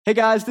Hey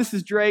guys, this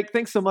is Drake.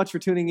 Thanks so much for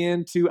tuning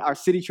in to our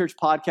City Church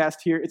podcast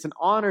here. It's an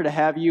honor to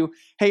have you.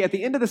 Hey, at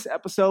the end of this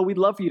episode, we'd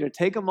love for you to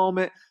take a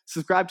moment,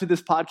 subscribe to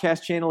this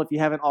podcast channel if you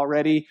haven't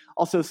already.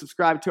 Also,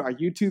 subscribe to our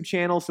YouTube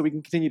channel so we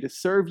can continue to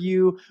serve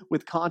you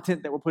with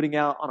content that we're putting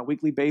out on a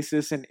weekly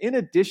basis. And in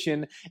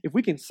addition, if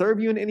we can serve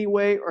you in any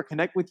way or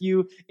connect with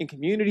you in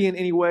community in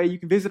any way, you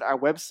can visit our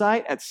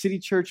website at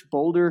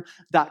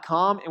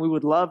citychurchboulder.com, and we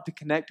would love to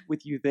connect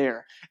with you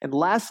there. And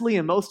lastly,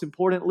 and most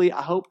importantly,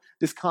 I hope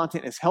this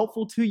content is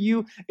helpful to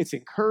you. It's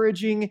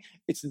encouraging,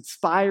 it's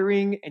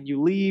inspiring, and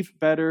you leave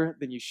better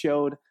than you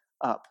showed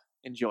up.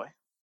 Enjoy.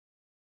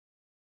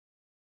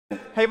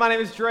 Hey, my name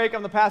is Drake.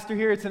 I'm the pastor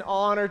here. It's an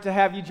honor to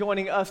have you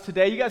joining us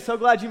today. You guys so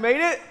glad you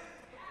made it?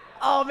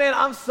 Oh man,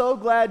 I'm so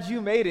glad you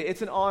made it.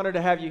 It's an honor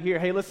to have you here.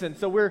 Hey, listen,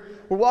 so we're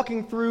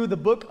walking through the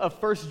book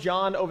of 1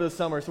 John over the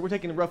summer. So we're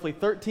taking roughly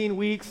 13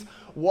 weeks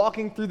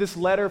walking through this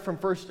letter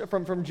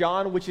from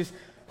John, which is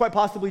quite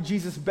possibly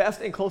Jesus'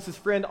 best and closest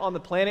friend on the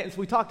planet. And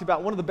so we talked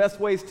about one of the best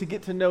ways to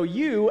get to know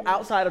you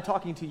outside of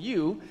talking to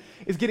you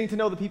is getting to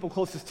know the people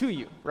closest to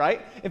you,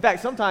 right? In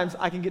fact, sometimes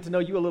I can get to know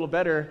you a little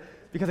better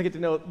because I get to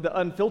know the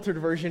unfiltered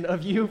version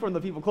of you from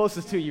the people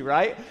closest to you,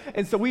 right?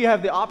 And so we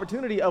have the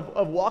opportunity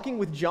of walking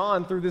with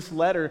John through this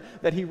letter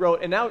that he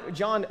wrote. And now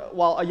John,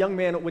 while a young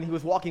man when he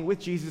was walking with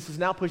Jesus, is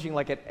now pushing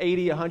like at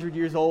 80, 100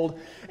 years old.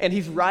 And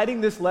he's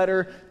writing this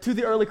letter to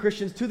the early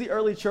Christians, to the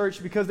early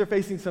church, because they're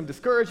facing some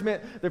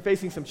discouragement, they're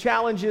facing some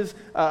challenges,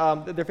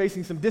 they're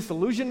facing some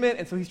disillusionment.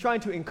 And so he's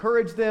trying to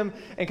encourage them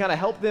and kind of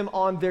help them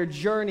on their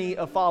journey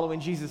of following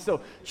Jesus.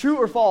 So true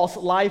or false,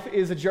 life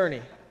is a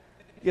journey.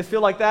 You guys feel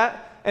like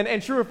that?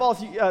 And true or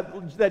false,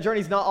 that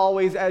journey's not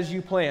always as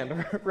you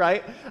planned,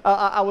 right?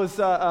 I was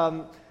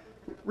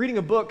reading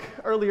a book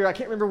earlier. I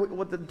can't remember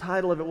what the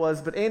title of it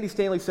was, but Andy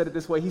Stanley said it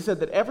this way. He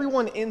said that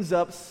everyone ends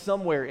up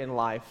somewhere in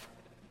life,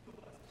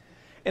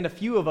 and a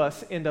few of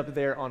us end up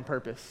there on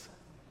purpose.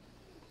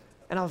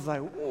 And I was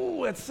like,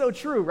 ooh, that's so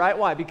true, right?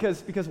 Why?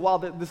 Because while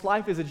this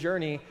life is a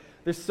journey,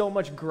 there's so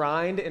much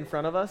grind in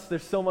front of us.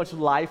 There's so much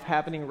life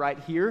happening right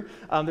here.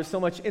 There's so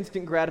much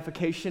instant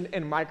gratification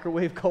and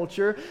microwave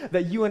culture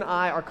that you and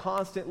I are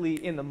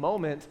constantly in the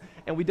moment,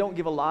 and we don't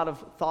give a lot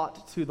of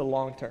thought to the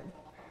long term.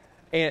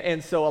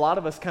 And so a lot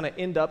of us kind of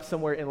end up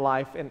somewhere in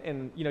life,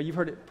 and you know, you've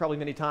heard it probably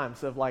many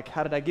times of like,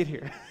 how did I get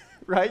here?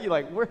 Right? You're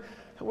like,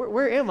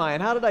 where am I,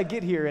 and how did I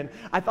get here? And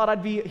I thought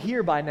I'd be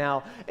here by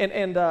now.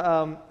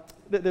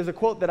 There's a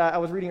quote that I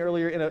was reading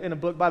earlier in a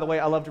book. By the way,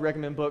 I love to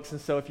recommend books, and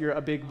so if you're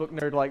a big book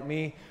nerd like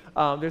me,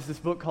 there's this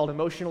book called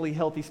Emotionally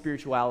Healthy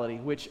Spirituality,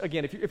 which,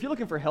 again, if you're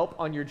looking for help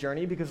on your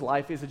journey, because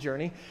life is a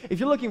journey, if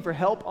you're looking for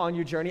help on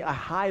your journey, I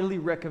highly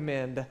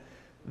recommend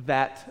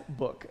that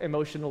book,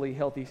 Emotionally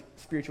Healthy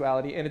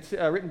Spirituality, and it's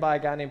written by a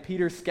guy named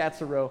Peter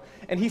Scazzero,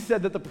 and he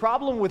said that the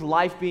problem with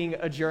life being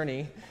a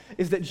journey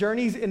is that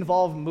journeys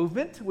involve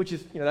movement, which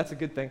is, that's a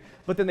good thing,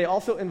 but then they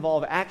also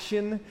involve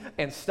action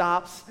and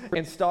stops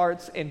and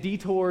starts and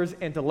detours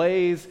and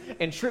delays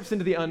and trips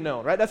into the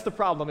unknown, right? That's the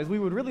problem, is we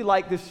would really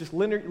like this just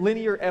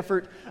linear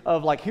effort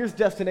of like, here's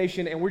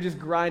destination, and we're just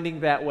grinding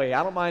that way.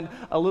 I don't mind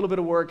a little bit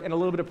of work and a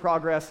little bit of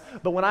progress,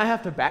 but when I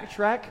have to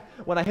backtrack,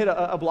 when I hit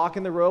a block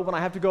in the road, when I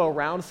have to go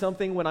around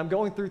something, when I'm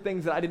going through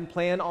things that I didn't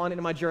plan on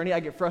in my journey, I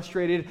get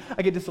frustrated,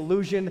 I get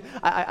disillusioned,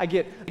 I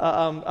get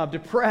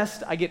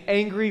depressed, I get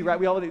angry, right?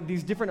 We all have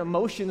these different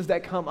emotions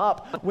that come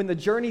up when the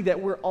journey that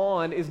we're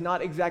on is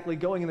not exactly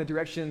going in the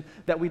direction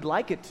that we'd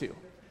like it to.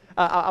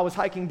 I was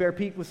hiking Bear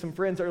Peak with some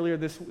friends earlier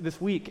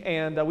this week,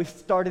 and we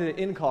started it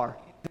in car.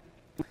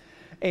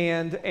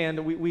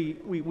 And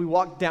we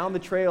walked down the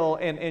trail,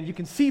 and you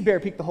can see Bear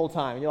Peak the whole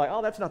time. And you're like,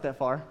 oh, that's not that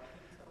far.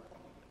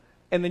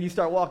 And then you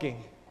start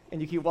walking. And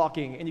you keep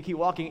walking, and you keep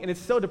walking, and it's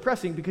so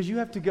depressing because you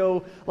have to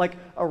go like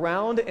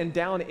around and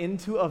down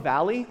into a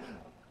valley,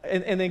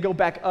 and then go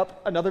back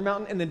up another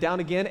mountain, and then down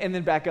again, and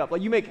then back up.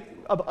 Like you make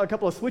a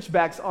couple of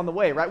switchbacks on the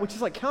way, right? Which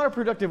is like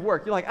counterproductive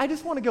work. You're like, I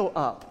just want to go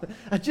up.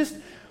 I just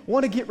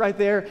want to get right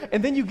there,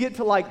 and then you get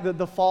to like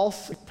the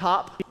false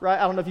top, right?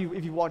 I don't know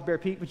if you walked Bear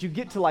Peak, but you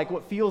get to like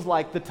what feels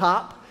like the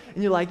top,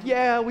 and you're like,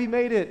 yeah, we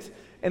made it.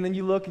 And then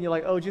you look and you're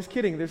like, oh, just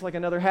kidding. There's like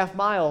another half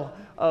mile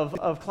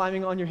of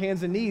climbing on your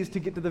hands and knees to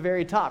get to the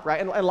very top, right?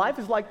 And life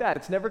is like that.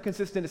 It's never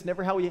consistent. It's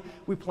never how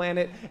we plan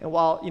it. And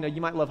while, you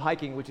might love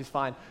hiking, which is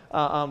fine,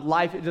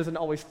 life, it doesn't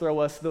always throw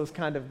us those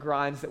kind of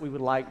grinds that we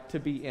would like to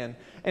be in.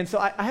 And so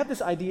I have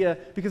this idea,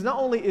 because not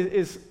only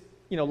is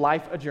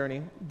life a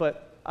journey,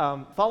 but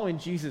following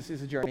Jesus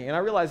is a journey. And I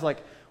realize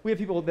like we have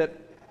people that,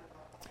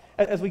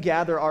 as we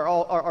gather,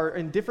 are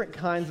in different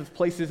kinds of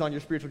places on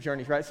your spiritual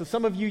journeys, right? So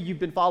some of you've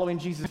been following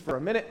Jesus for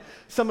a minute.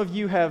 Some of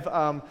you have,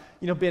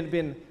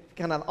 been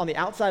kind of on the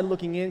outside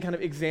looking in, kind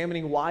of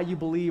examining why you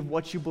believe,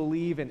 what you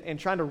believe, and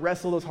trying to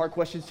wrestle those hard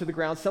questions to the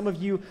ground. Some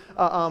of you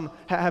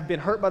have been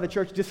hurt by the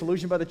church,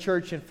 disillusioned by the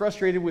church, and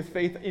frustrated with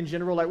faith in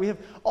general. Like we have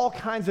all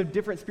kinds of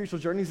different spiritual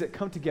journeys that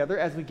come together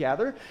as we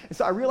gather. And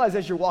so I realize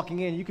as you're walking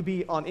in, you could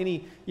be on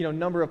any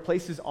number of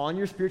places on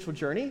your spiritual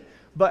journey.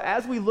 But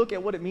as we look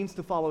at what it means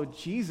to follow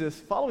Jesus,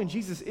 following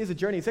Jesus is a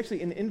journey. It's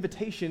actually an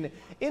invitation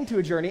into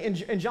a journey.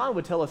 And John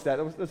would tell us that.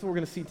 That's what we're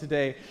going to see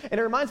today. And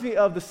it reminds me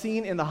of the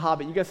scene in The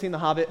Hobbit. You guys seen The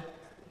Hobbit?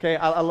 Okay,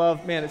 I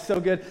love, man, it's so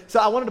good. So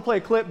I wanted to play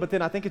a clip, but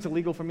then I think it's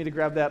illegal for me to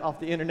grab that off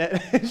the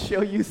internet and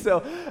show you.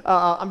 So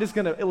I'm just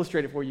going to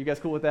illustrate it for you. You guys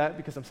cool with that?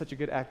 Because I'm such a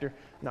good actor.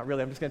 Not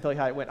really. I'm just going to tell you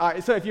how it went. All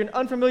right, so if you're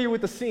unfamiliar with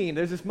the scene,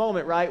 there's this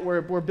moment, right,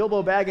 where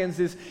Bilbo Baggins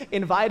is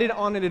invited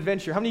on an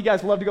adventure. How many of you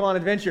guys love to go on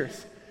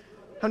adventures?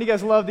 How many of you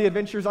guys love the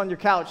adventures on your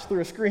couch through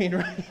a screen,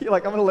 right? You're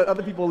like, I'm going to let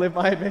other people live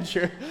my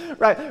adventure,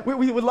 right?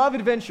 We would love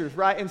adventures,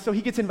 right? And so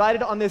he gets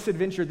invited on this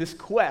adventure, this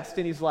quest,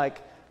 and he's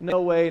like,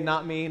 no way,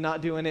 not me,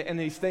 not doing it. And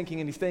then he's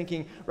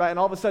thinking, right? And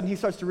all of a sudden he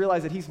starts to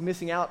realize that he's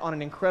missing out on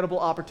an incredible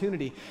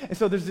opportunity. And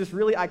so there's this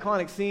really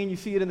iconic scene, you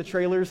see it in the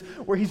trailers,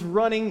 where he's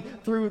running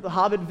through the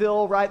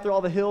Hobbitville, right, through all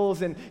the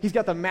hills, and he's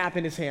got the map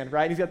in his hand,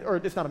 right? Or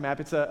it's not a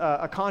map, it's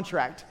a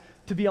contract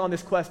to be on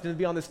this quest and to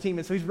be on this team.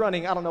 And so he's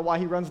running. I don't know why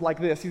he runs like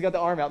this. He's got the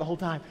arm out the whole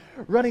time,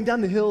 running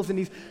down the hills, and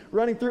he's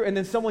running through, and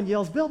then someone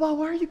yells, Bilbo,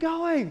 where are you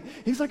going?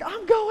 He's like,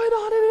 I'm going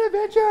on an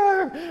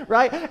adventure,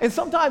 right? And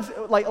sometimes,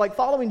 like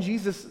following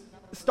Jesus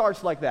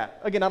starts like that.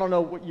 Again, I don't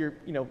know what your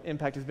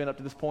impact has been up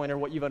to this point or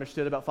what you've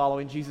understood about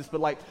following Jesus, but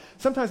like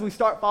sometimes we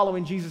start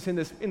following Jesus in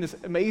this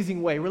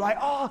amazing way. We're like,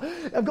 oh,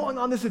 I'm going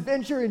on this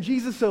adventure, and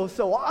Jesus is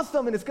so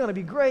awesome, and it's going to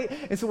be great.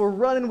 And so we're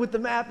running with the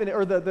map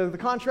or the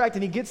contract,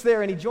 and he gets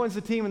there and he joins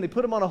the team, and they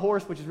put him on a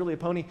horse, which is really a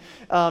pony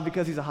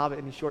because he's a hobbit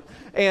and he's short.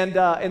 And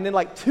then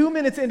like 2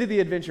 minutes into the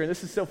adventure, and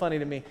this is so funny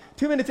to me.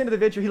 2 minutes into the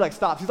adventure, he like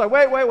stops. He's like,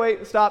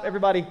 wait, stop,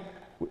 everybody.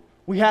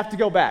 We have to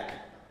go back.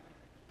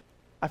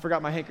 I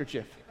forgot my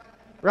handkerchief.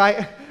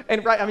 Right?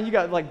 And right, I mean, you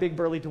got like big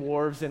burly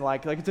dwarves, and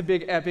like it's a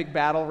big epic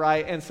battle,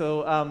 right? And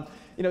so,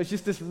 it's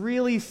just this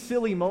really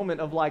silly moment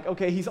of like,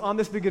 okay, he's on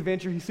this big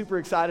adventure, he's super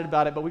excited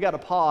about it, but we got to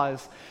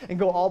pause and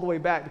go all the way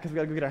back because we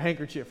got to go get our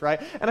handkerchief, right?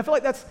 And I feel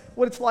like that's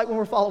what it's like when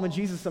we're following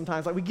Jesus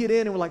sometimes. Like we get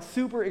in and we're like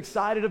super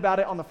excited about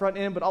it on the front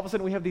end, but all of a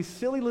sudden we have these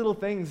silly little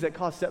things that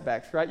cause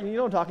setbacks, right? You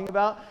know what I'm talking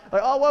about?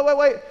 Like, oh,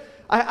 wait.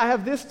 I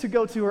have this to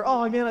go to, or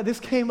oh man,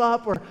 this came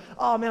up, or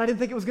oh man, I didn't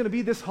think it was going to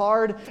be this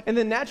hard. And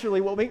then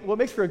naturally, what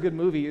makes for a good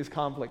movie is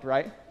conflict,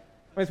 right? I mean,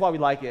 that's why we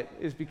like it,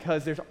 is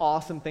because there's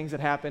awesome things that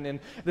happen, and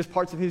there's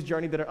parts of his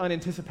journey that are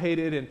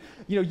unanticipated, and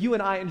you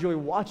and I enjoy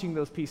watching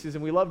those pieces,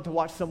 and we love to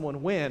watch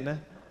someone win.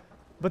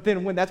 But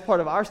then when that's part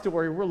of our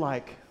story, we're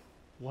like,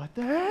 what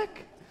the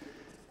heck?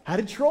 How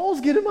did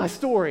trolls get in my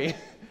story,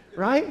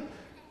 right?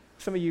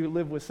 Some of you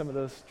live with some of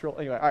those trolls.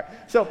 Anyway, all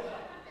right, so.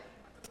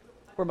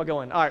 Where am I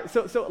going? All right,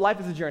 so life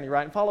is a journey,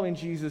 right? And following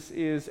Jesus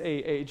is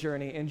a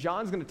journey. And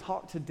John's going to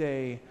talk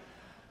today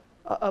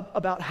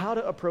about how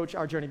to approach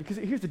our journey. Because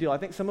here's the deal. I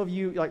think some of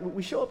you, like,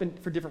 we show up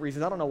for different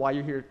reasons. I don't know why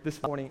you're here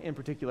this morning in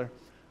particular.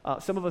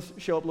 Some of us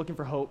show up looking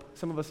for hope.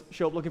 Some of us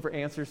show up looking for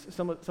answers.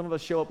 Some of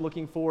us show up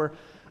looking for,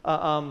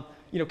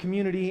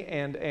 community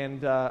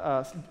and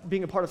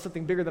being a part of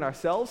something bigger than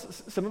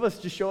ourselves. Some of us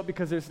just show up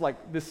because there's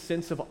like this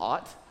sense of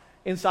ought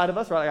inside of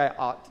us, right? Like, I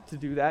ought to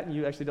do that, and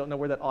you actually don't know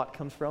where that ought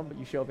comes from, but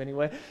you show up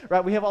anyway,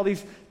 right? We have all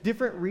these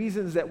different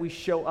reasons that we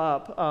show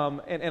up,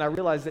 and I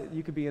realize that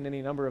you could be in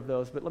any number of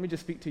those, but let me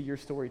just speak to your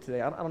story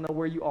today. I don't know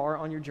where you are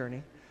on your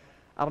journey.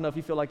 I don't know if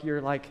you feel like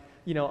you're like,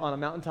 on a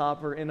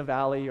mountaintop or in a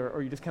valley,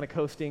 or you're just kind of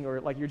coasting,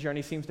 or like your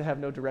journey seems to have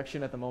no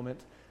direction at the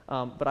moment,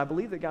 but I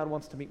believe that God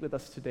wants to meet with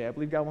us today. I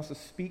believe God wants to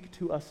speak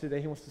to us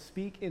today. He wants to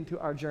speak into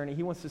our journey.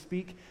 He wants to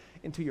speak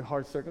into your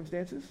hard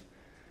circumstances.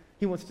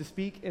 He wants to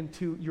speak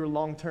into your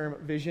long-term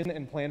vision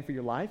and plan for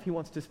your life. He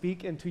wants to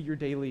speak into your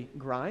daily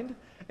grind.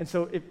 And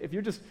so if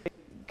you're just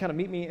kind of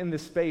meet me in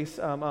this space,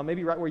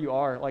 maybe right where you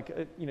are, like,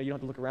 you don't have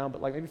to look around,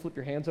 but like maybe flip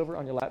your hands over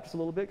on your lap just a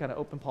little bit, kind of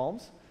open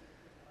palms,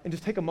 and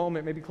just take a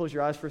moment, maybe close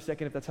your eyes for a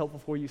second if that's helpful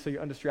for you so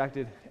you're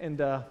undistracted, and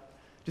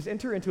just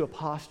enter into a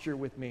posture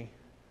with me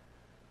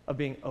of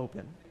being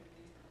open.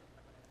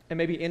 And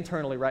maybe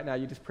internally right now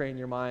you just pray in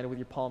your mind with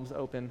your palms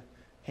open,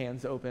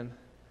 hands open,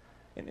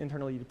 and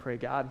internally you pray,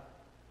 God,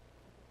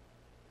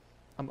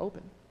 I'm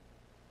open.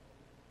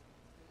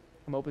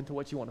 I'm open to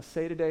what you want to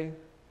say today.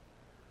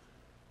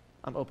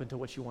 I'm open to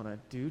what you want to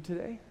do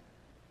today.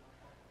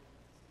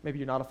 Maybe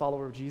you're not a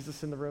follower of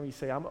Jesus in the room. You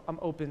say, I'm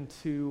open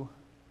to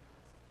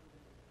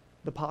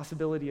the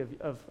possibility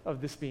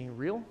of this being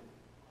real.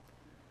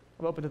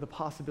 I'm open to the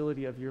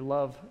possibility of your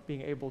love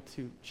being able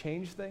to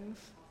change things.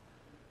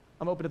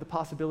 I'm open to the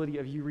possibility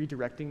of you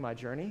redirecting my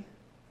journey.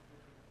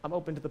 I'm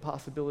open to the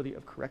possibility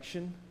of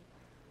correction.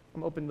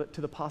 I'm open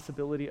to the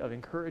possibility of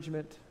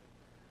encouragement.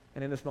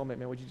 And in this moment,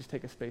 man, would you just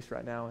take a space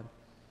right now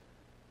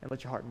and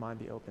let your heart and mind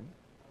be open?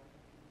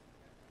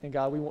 And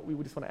God,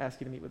 we just want to ask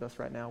you to meet with us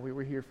right now.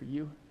 We're here for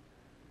you.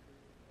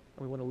 And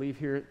we want to leave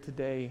here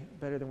today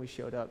better than we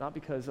showed up, not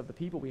because of the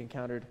people we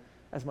encountered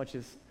as much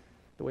as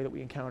the way that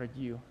we encountered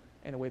you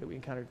and the way that we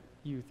encountered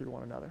you through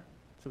one another.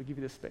 So we give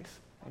you this space.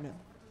 Amen.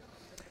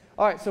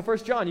 All right, so 1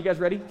 John, you guys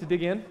ready to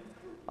dig in?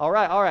 All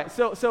right.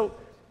 So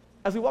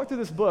as we walk through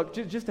this book,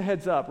 just a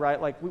heads up,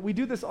 right? Like we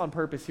do this on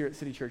purpose here at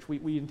City Church.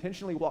 We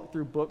intentionally walk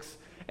through books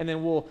and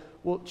then we'll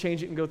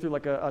change it and go through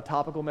like a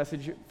topical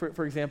message.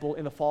 For example,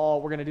 in the fall,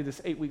 we're going to do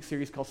this 8-week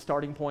series called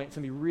Starting Point. It's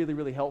going to be really,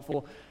 really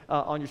helpful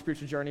on your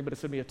spiritual journey, but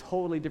it's going to be a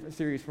totally different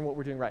series from what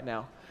we're doing right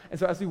now. And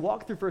so as we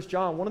walk through 1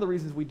 John, one of the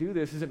reasons we do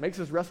this is it makes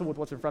us wrestle with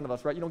what's in front of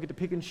us, right? You don't get to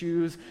pick and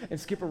choose and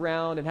skip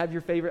around and have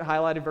your favorite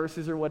highlighted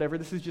verses or whatever.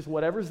 This is just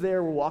whatever's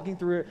there. We're walking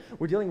through it.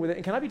 We're dealing with it.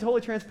 And can I be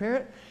totally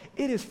transparent?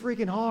 It is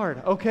freaking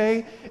hard,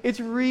 okay? It's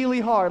really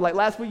hard. Like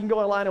last week, you can go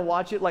online and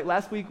watch it. Like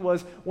last week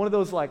was one of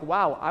those like,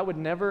 wow, I would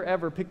never,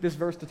 ever pick this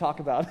verse to talk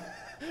about.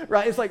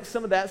 Right? It's like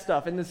some of that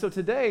stuff. And then, so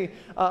today,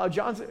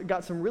 John's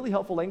got some really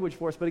helpful language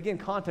for us. But again,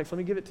 context, let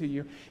me give it to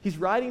you. He's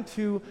writing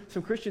to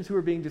some Christians who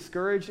are being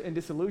discouraged and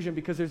disillusioned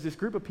because there's this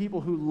group of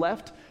people who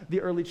left the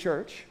early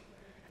church,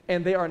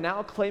 and they are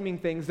now claiming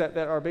things that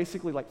are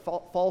basically like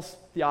false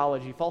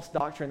theology, false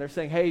doctrine. They're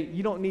saying, hey,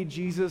 you don't need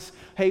Jesus.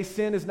 Hey,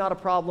 sin is not a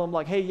problem.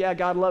 Like, hey, yeah,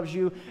 God loves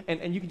you,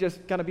 and you can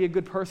just kind of be a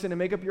good person and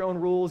make up your own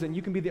rules, and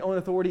you can be the own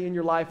authority in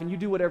your life, and you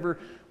do whatever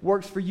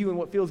works for you and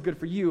what feels good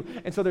for you.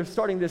 And so they're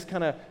starting this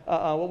kind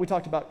of, what we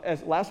talked about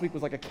as last week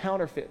was like a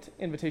counterfeit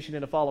invitation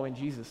into following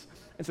Jesus.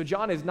 And so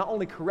John is not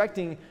only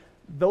correcting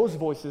those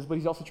voices, but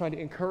he's also trying to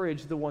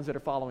encourage the ones that are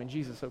following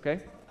Jesus,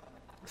 okay?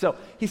 So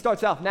he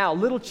starts off, now,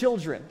 little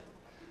children.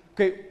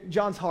 Okay,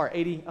 John's heart,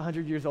 80,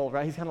 100 years old,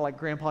 right? He's kind of like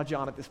Grandpa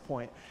John at this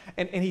point.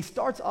 And he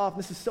starts off,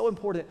 this is so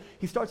important,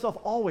 he starts off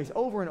always,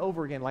 over and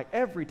over again, like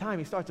every time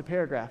he starts a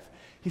paragraph,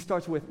 he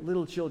starts with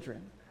little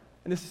children.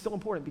 And this is so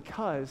important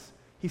because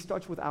he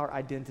starts with our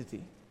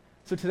identity.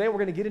 So today we're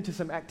going to get into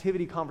some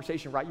activity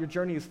conversation, right? Your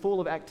journey is full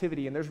of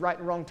activity, and there's right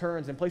and wrong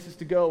turns and places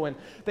to go and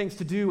things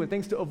to do and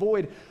things to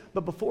avoid.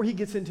 But before he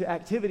gets into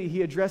activity,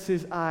 he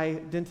addresses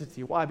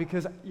identity. Why?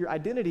 Because your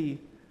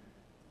identity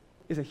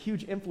is a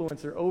huge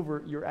influencer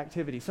over your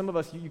activity. Some of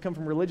us, you come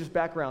from religious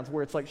backgrounds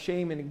where it's like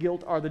shame and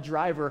guilt are the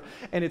driver,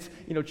 and it's,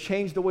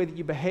 change the way that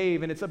you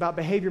behave, and it's about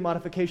behavior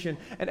modification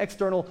and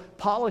external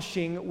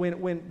polishing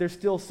when there's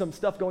still some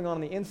stuff going on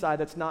the inside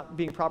that's not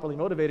being properly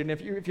motivated. And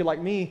if you're like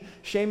me,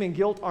 shame and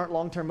guilt aren't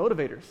long-term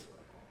motivators.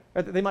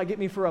 Right? They might get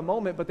me for a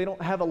moment, but they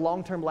don't have a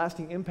long-term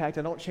lasting impact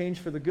and don't change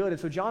for the good.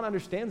 And so John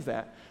understands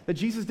that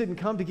Jesus didn't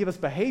come to give us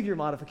behavior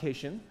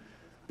modification,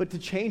 but to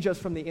change us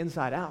from the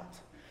inside out.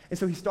 And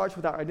so he starts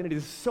with our identity.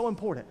 This is so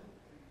important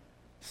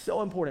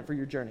for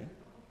your journey.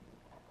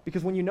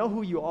 Because when you know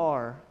who you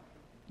are,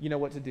 you know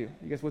what to do.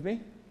 You guys with me?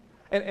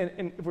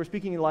 And if we're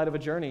speaking in light of a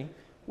journey,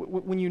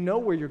 when you know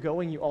where you're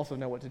going, you also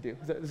know what to do.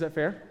 Is that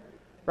fair?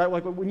 Right?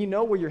 Like when you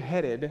know where you're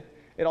headed,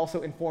 it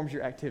also informs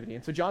your activity.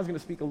 And so John's going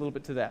to speak a little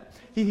bit to that.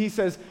 He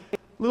says,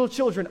 little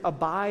children,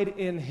 abide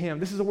in him.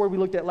 This is a word we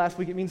looked at last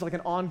week. It means like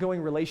an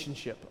ongoing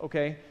relationship,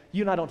 okay?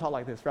 You and I don't talk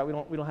like this, right?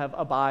 We don't have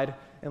abide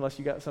unless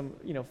you got some,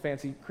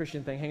 fancy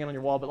Christian thing hanging on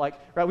your wall. But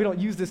right, we don't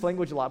use this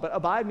language a lot. But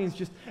abide means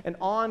just an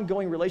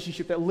ongoing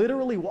relationship that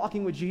literally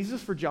walking with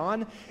Jesus for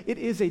John, it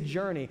is a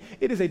journey.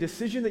 It is a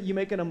decision that you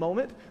make in a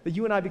moment, that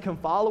you and I become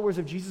followers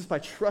of Jesus by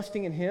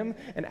trusting in him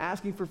and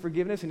asking for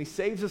forgiveness, and he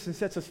saves us and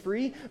sets us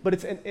free. But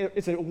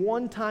it's a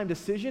one-time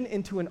decision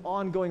into an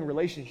ongoing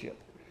relationship.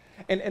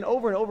 And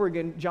over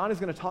again, John is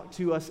going to talk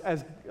to us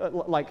as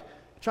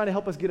trying to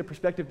help us get a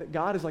perspective that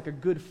God is like a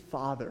good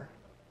father,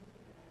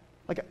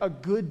 like a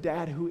good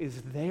dad who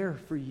is there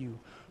for you,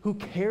 who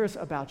cares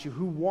about you,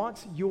 who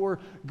wants your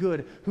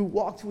good, who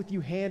walks with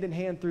you hand in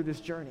hand through this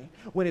journey.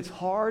 When it's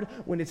hard,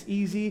 when it's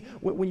easy,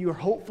 when you're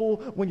hopeful,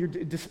 when you're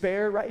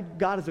despair, right?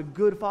 God is a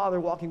good father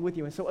walking with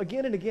you. And so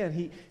again and again,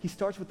 he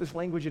starts with this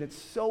language, and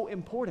it's so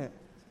important.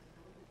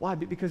 Why?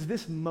 Because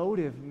this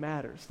motive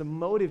matters. The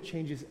motive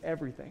changes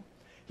everything.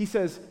 He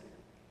says,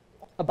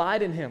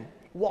 abide in him,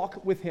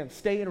 walk with him,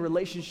 stay in a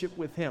relationship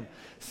with him,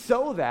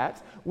 so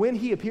that when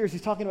he appears,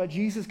 he's talking about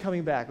Jesus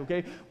coming back,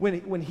 okay?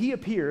 When he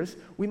appears,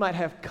 we might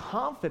have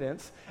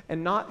confidence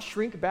and not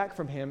shrink back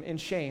from him in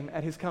shame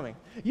at his coming.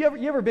 You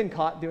ever been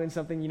caught doing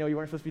something you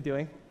weren't supposed to be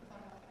doing?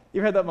 You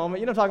ever had that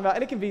moment? You know what I'm talking about?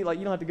 And it can be like,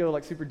 you don't have to go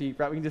like super deep,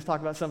 right? We can just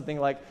talk about something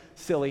like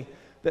silly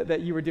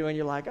that you were doing.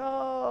 You're like,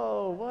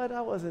 oh, what?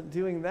 I wasn't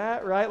doing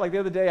that, right? Like the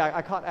other day,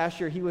 I caught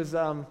Asher. He was...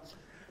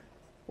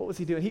 what was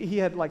he doing? He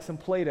had like some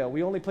Play-Doh.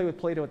 We only play with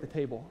Play-Doh at the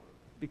table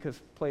because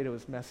Play-Doh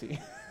is messy.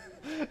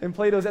 And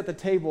Play-Doh's at the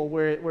table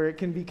where it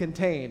can be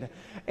contained.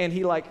 And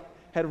he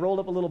had rolled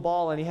up a little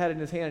ball, and he had it in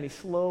his hand, and he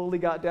slowly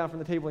got down from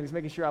the table, and he's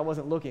making sure I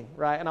wasn't looking,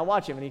 right? And I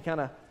watch him, and he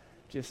kind of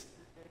just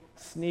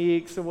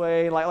sneaks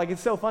away. Like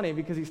it's so funny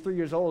because he's 3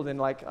 years old,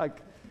 and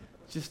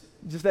just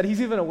that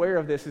he's even aware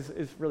of this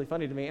is really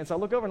funny to me. And so I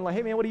look over and I'm like,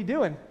 hey man, what are you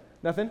doing?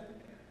 Nothing.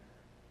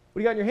 What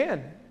do you got in your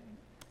hand?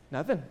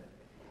 Nothing.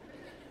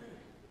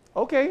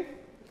 Okay,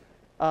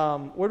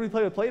 where do we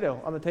play with Play-Doh?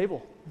 On the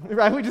table,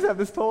 right? We just have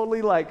this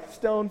totally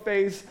stone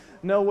face,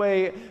 no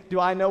way do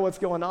I know what's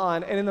going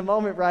on. And in the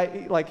moment, right,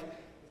 I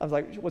was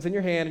like, what's in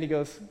your hand? And he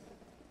goes,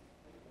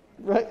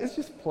 right, it's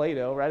just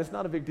Play-Doh, right? It's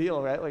not a big deal,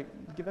 right?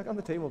 Get back on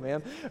the table,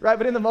 man, right?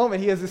 But in the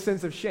moment, he has this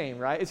sense of shame,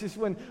 right? It's just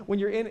when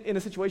you're in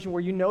a situation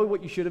where you know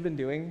what you should have been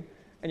doing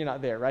and you're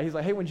not there, right? He's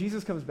like, hey, when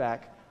Jesus comes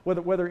back,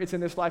 Whether it's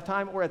in this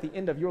lifetime or at the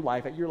end of your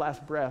life, at your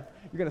last breath,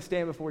 you're going to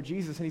stand before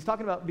Jesus. And he's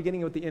talking about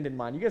beginning with the end in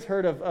mind. You guys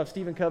heard of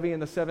Stephen Covey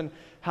and the 7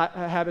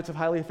 Habits of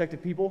Highly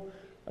Effective People?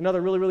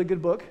 Another really, really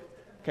good book.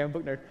 Okay, I'm a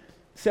book nerd.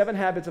 7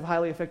 Habits of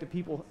Highly Effective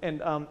People.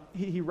 And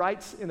he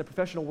writes in the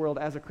professional world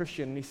as a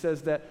Christian, and he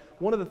says that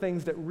one of the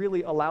things that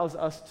really allows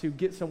us to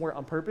get somewhere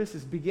on purpose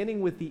is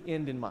beginning with the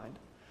end in mind.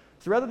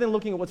 So rather than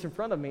looking at what's in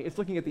front of me, it's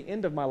looking at the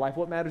end of my life.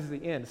 What matters is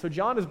the end. So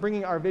John is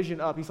bringing our vision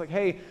up. He's like,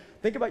 hey,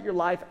 think about your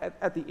life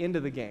at the end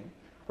of the game,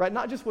 right?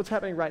 Not just what's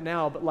happening right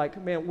now, but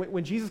like, man,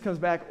 when Jesus comes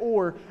back,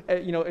 or,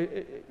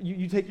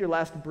 you take your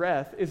last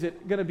breath, is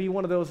it going to be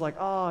one of those like,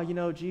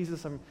 oh,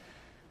 Jesus, I'm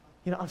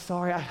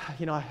sorry,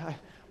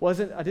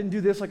 I didn't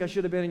do this like I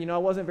should have been, and I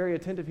wasn't very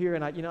attentive here,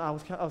 and I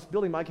was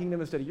building my kingdom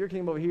instead of your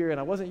kingdom over here, and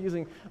I wasn't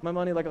using my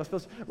money like I was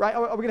supposed to, right?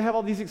 Are we going to have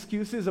all these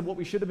excuses of what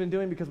we should have been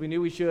doing because we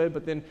knew we should,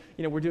 but then,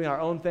 we're doing our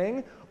own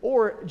thing?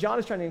 Or John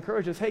is trying to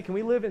encourage us, hey, can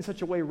we live in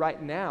such a way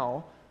right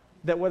now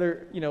that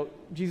whether,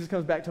 Jesus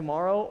comes back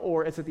tomorrow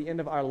or it's at the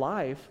end of our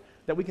life,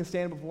 that we can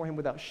stand before him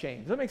without shame?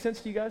 Does that make sense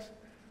to you guys?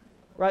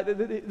 Right?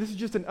 This is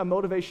just a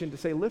motivation to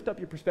say, lift up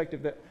your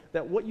perspective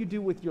that what you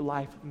do with your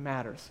life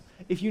matters.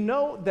 If you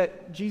know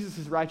that Jesus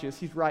is righteous,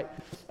 he's right,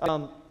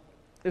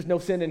 there's no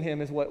sin in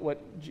him is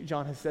what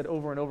John has said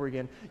over and over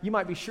again, you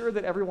might be sure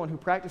that everyone who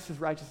practices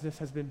righteousness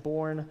has been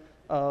born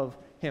of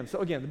him. So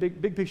again, the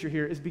big picture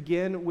here is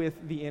begin with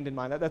the end in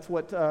mind. That's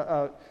what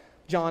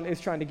John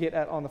is trying to get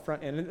at on the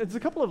front end. And there's a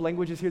couple of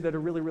languages here that are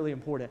really, really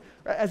important.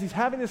 As he's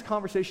having this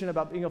conversation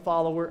about being a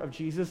follower of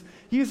Jesus,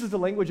 he uses the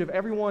language of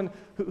everyone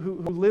who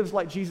lives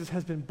like Jesus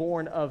has been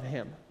born of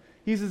him.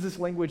 He uses this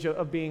language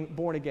of being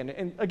born again.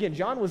 And again,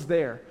 John was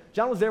there.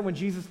 John was there when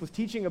Jesus was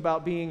teaching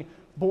about being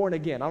born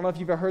again. I don't know if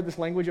you've ever heard this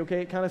language,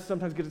 okay? It kind of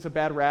sometimes gets a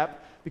bad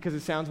rap because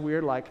it sounds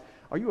weird, like,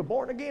 are you a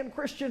born-again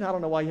Christian? I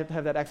don't know why you have to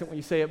have that accent when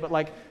you say it, but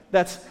like,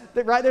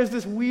 right? There's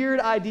this weird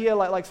idea,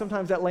 like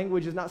sometimes that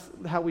language is not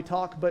how we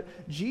talk, but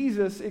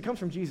Jesus, it comes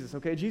from Jesus,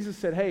 okay? Jesus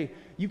said, hey,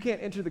 you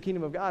can't enter the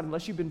kingdom of God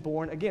unless you've been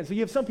born again. So you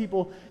have some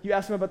people, you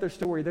ask them about their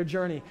story, their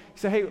journey. You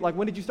say, hey, like,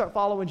 when did you start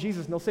following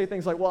Jesus? And they'll say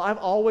things like, well, I've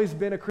always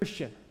been a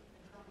Christian.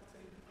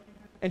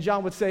 And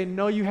John would say,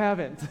 no, you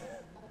haven't.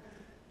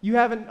 You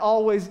haven't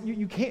always,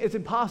 you can't, it's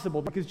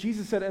impossible, because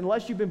Jesus said,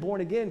 unless you've been born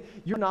again,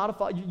 you're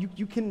not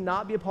you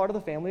cannot be a part of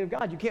the family of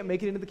God. You can't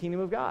make it into the kingdom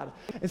of God.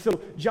 And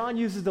so John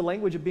uses the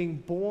language of being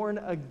born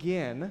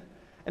again.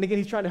 And again,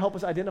 he's trying to help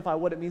us identify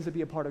what it means to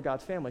be a part of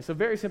God's family. So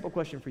very simple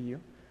question for you,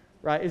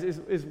 right,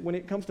 is when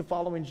it comes to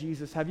following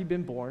Jesus, have you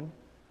been born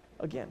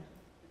again?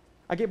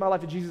 I gave my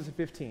life to Jesus at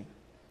 15,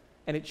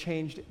 and it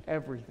changed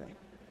everything.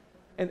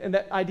 And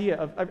that idea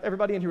of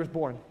everybody in here was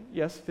born,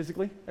 yes,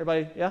 physically?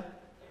 Everybody, yeah?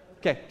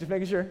 Okay, just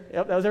making sure.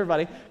 Yep, that was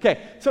everybody.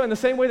 Okay, so in the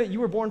same way that you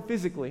were born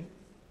physically,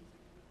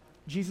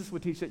 Jesus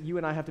would teach that you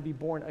and I have to be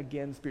born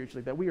again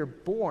spiritually, that we are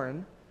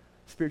born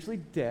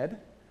spiritually dead,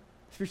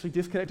 spiritually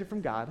disconnected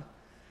from God,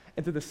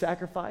 and through the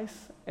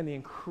sacrifice and the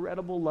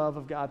incredible love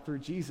of God through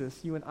Jesus,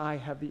 you and I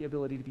have the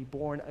ability to be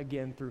born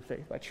again through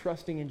faith, by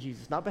trusting in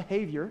Jesus. Not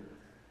behavior,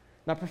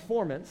 not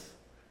performance,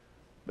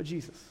 but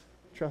Jesus.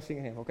 Trusting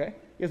in him, okay?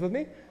 You guys with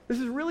me? This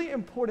is really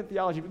important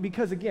theology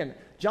because, again,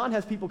 John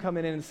has people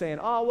coming in and saying,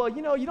 oh, well,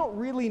 you don't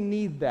really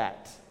need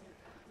that,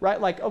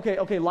 right? Like,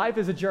 okay, life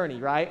is a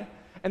journey, right?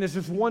 And there's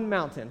just one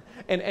mountain.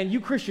 And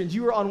you Christians,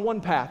 you are on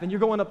one path, and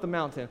you're going up the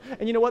mountain.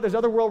 And you know what? There's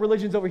other world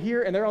religions over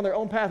here, and they're on their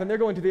own path, and they're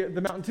going to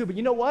the mountain too. But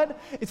you know what?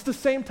 It's the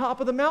same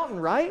top of the mountain,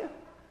 right?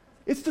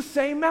 It's the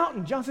same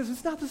mountain. John says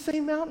it's not the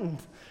same mountain.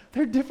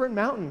 They're different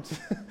mountains,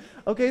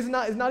 okay? It's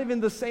not even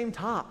the same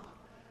top.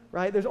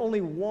 Right? There's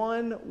only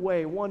one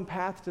way, one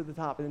path to the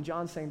top. And then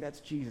John's saying that's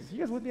Jesus. You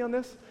guys with me on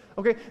this?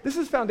 Okay, this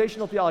is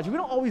foundational theology. We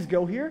don't always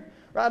go here.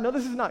 Right? I know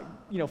this is not,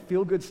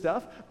 feel-good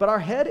stuff, but our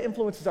head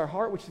influences our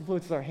heart, which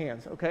influences our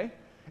hands, okay?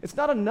 It's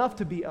not enough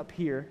to be up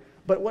here,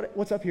 but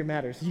what's up here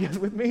matters. You guys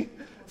with me?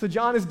 So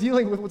John is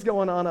dealing with what's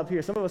going on up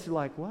here. Some of us are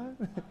like, what?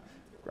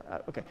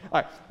 Okay,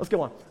 all right, let's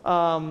go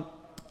on.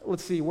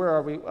 Let's see, where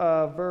are we?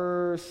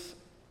 What's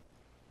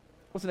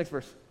the next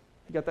verse?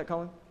 You got that,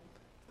 Colin?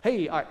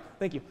 Hey, all right,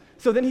 thank you.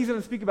 So then he's going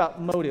to speak about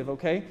motive,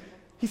 okay?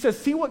 He says,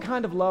 see what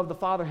kind of love the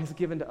Father has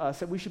given to us,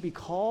 that we should be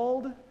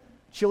called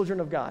children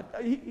of God.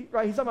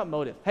 Right, he's talking about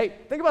motive. Hey,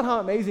 think about how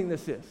amazing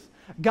this is.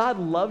 God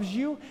loves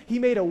you. He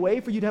made a way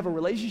for you to have a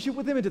relationship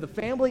with him into the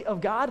family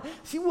of God.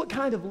 See what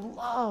kind of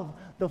love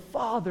the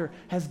Father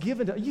has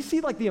given to you.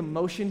 See like the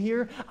emotion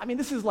here? I mean,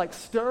 this is like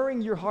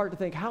stirring your heart to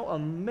think how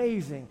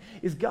amazing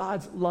is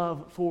God's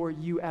love for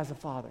you as a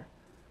father.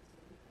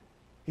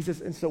 He says,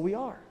 and so we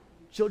are.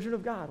 Children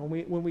of God,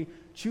 when we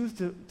choose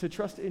to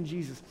trust in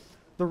Jesus.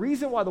 The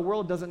reason why the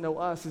world doesn't know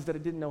us is that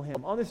it didn't know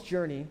him. On this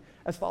journey,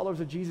 as followers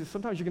of Jesus,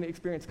 sometimes you're going to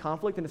experience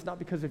conflict, and it's not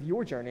because of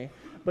your journey,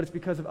 but it's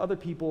because of other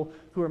people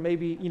who are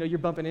maybe, you're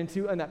bumping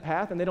into on that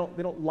path, and they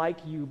don't like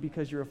you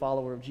because you're a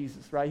follower of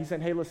Jesus, right? He's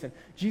saying, hey, listen,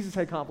 Jesus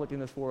had conflict in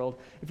this world.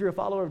 If you're a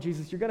follower of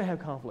Jesus, you're going to have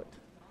conflict.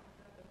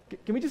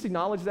 Can we just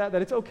acknowledge that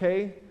it's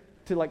okay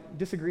to,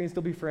 disagree and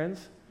still be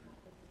friends?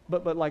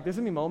 But there's going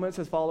to be moments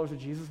as followers of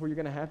Jesus where you're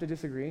going to have to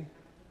disagree.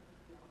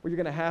 where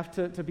you're going to have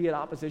to be at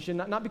opposition,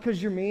 not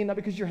because you're mean, not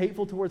because you're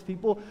hateful towards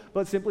people,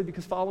 but simply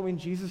because following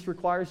Jesus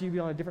requires you to be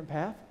on a different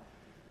path.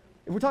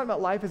 If we're talking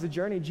about life as a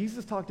journey,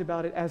 Jesus talked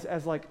about it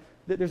as like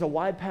there's a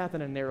wide path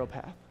and a narrow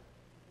path.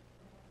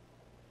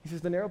 He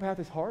says the narrow path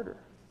is harder.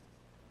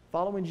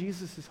 Following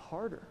Jesus is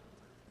harder.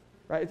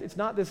 Right? It's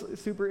not this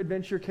super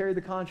adventure, carry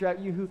the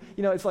contract,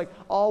 it's like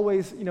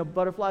always,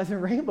 butterflies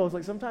and rainbows.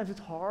 Like sometimes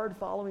it's hard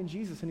following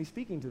Jesus, and he's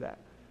speaking to that.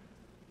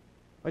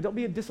 Right? Don't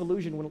be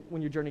disillusioned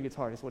when your journey gets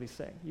hard, is what he's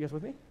saying. You guys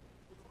with me?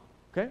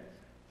 Okay?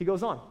 He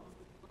goes on.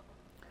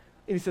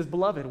 And he says,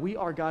 beloved, we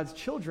are God's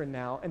children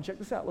now. And check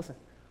this out, listen.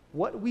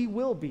 What we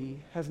will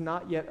be has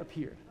not yet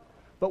appeared.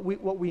 But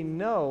we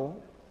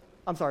know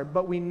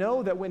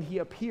that when he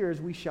appears,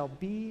 we shall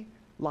be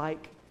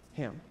like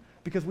him.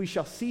 Because we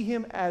shall see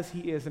him as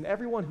he is, and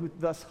everyone who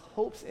thus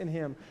hopes in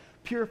him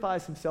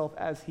purifies himself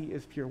as he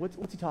is pure.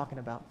 What's he talking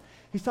about?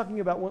 He's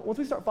talking about once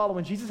we start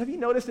following Jesus, have you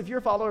noticed, if you're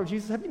a follower of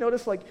Jesus, have you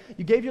noticed like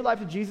you gave your life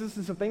to Jesus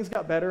and some things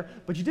got better,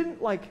 but you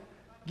didn't like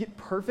get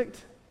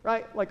perfect,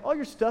 right? Like all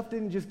your stuff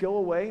didn't just go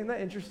away. Isn't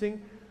that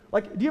interesting?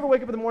 Like, do you ever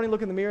wake up in the morning,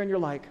 look in the mirror, and you're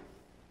like,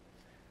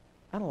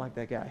 I don't like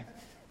that guy.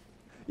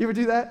 You ever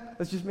do that?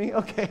 That's just me?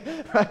 Okay.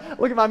 Right.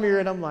 Look at my mirror,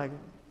 and I'm like,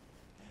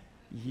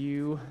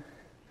 you...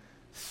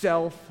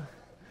 self,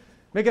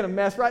 making a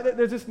mess, right?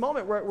 There's this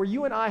moment where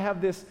you and I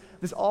have this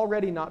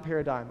already not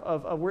paradigm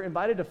of we're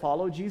invited to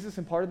follow Jesus,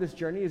 and part of this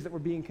journey is that we're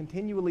being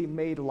continually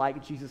made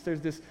like Jesus.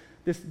 There's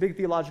this big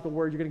theological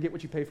word, you're going to get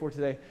what you pay for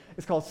today.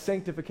 It's called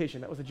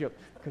sanctification. That was a joke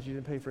because you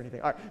didn't pay for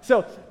anything. All right,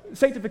 so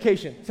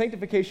sanctification.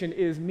 Sanctification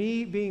is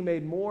me being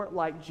made more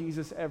like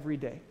Jesus every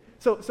day.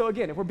 So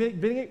again, if we're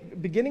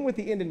beginning with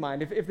the end in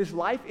mind, if this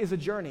life is a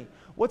journey,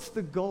 what's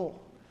the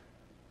goal?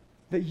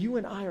 That you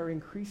and I are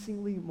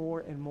increasingly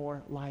more and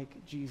more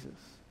like Jesus.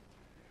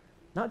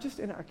 Not just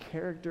in our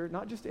character,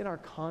 not just in our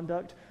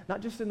conduct, not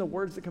just in the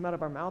words that come out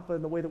of our mouth, but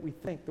in the way that we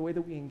think, the way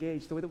that we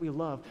engage, the way that we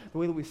love, the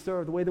way that we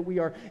serve, the way that we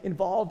are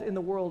involved in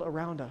the world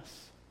around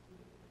us.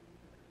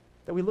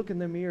 That we look in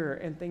the mirror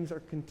and things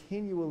are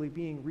continually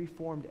being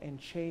reformed and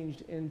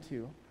changed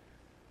into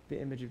the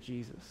image of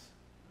Jesus.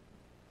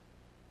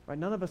 Right?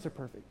 None of us are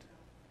perfect.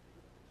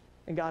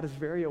 And God is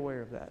very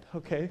aware of that,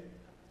 okay?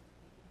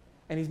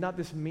 And he's not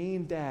this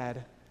mean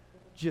dad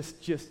just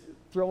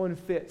throwing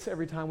fits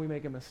every time we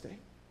make a mistake.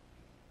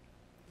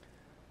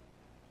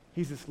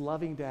 He's this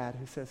loving dad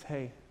who says,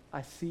 hey,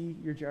 I see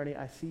your journey.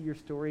 I see your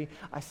story.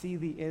 I see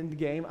the end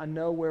game. I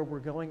know where we're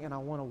going, and I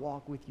want to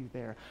walk with you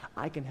there.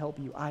 I can help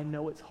you. I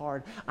know it's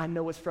hard. I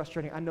know it's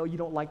frustrating. I know you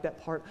don't like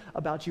that part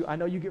about you. I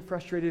know you get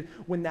frustrated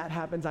when that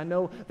happens. I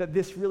know that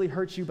this really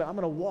hurts you, but I'm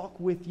going to walk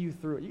with you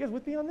through it. You guys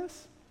with me on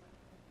this?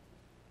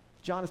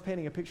 John is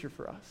painting a picture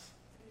for us.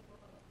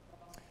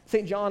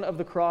 St. John of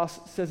the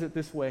Cross says it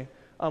this way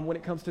when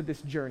it comes to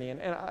this journey.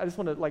 And I just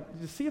want to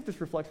just see if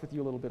this reflects with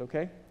you a little bit,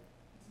 okay?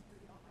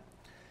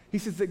 He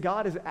says that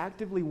God is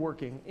actively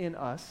working in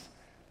us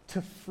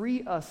to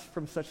free us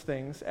from such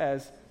things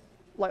as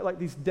like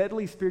these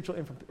deadly spiritual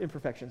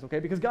imperfections, okay?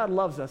 Because God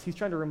loves us. He's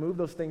trying to remove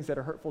those things that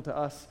are hurtful to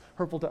us,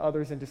 hurtful to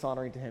others, and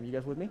dishonoring to him. You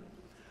guys with me?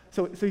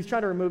 So he's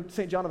trying to remove,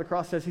 St. John of the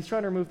Cross says, he's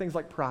trying to remove things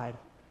like pride.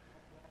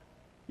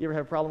 You ever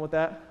have a problem with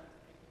that?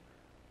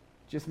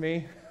 Just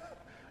me?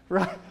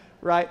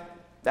 Right?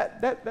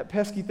 That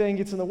pesky thing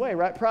gets in the way,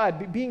 right?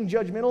 Pride, being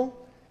judgmental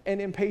and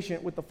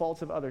impatient with the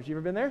faults of others. You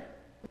ever been there?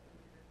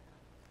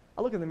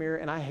 I look in the mirror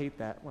and I hate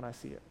that when I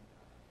see it.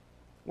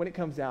 When it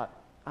comes out,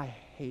 I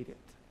hate it.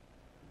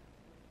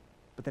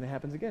 But then it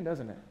happens again,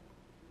 doesn't it?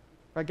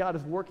 Right? God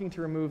is working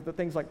to remove the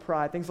things like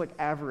pride, things like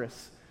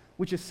avarice,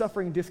 which is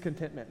suffering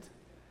discontentment.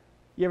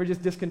 You ever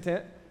just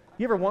discontent?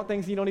 You ever want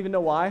things and you don't even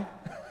know why?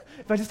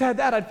 If I just had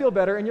that, I'd feel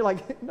better. And you're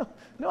like, no,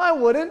 I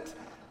wouldn't.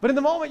 But in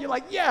the moment, you're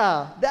like,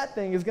 yeah, that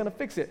thing is going to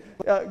fix it.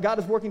 God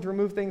is working to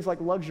remove things like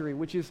luxury,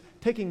 which is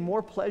taking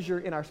more pleasure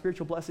in our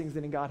spiritual blessings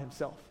than in God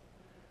himself.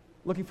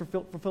 Looking for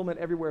fulfillment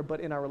everywhere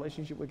but in our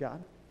relationship with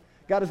God.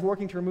 God is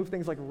working to remove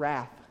things like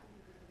wrath,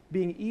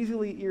 being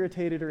easily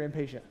irritated or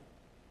impatient.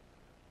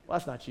 Well,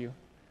 that's not you.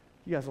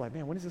 You guys are like,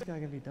 man, when is this guy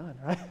going to be done,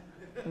 right?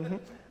 Mm-hmm.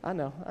 I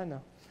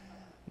know.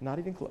 Not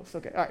even close.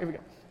 Okay, all right, here we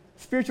go.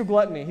 Spiritual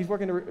gluttony. He's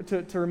working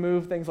to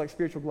remove things like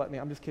spiritual gluttony.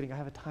 I'm just kidding. I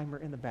have a timer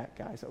in the back,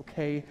 guys,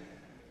 okay?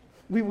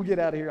 We will get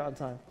out of here on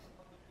time.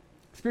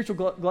 Spiritual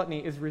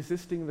gluttony is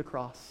resisting the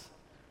cross,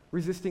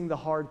 resisting the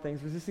hard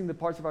things, resisting the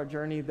parts of our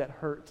journey that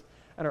hurt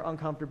and are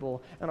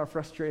uncomfortable and are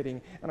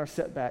frustrating and are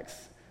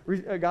setbacks.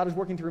 God is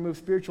working to remove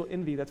spiritual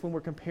envy. That's when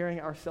we're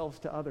comparing ourselves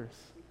to others.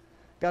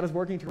 God is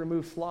working to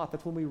remove sloth.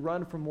 That's when we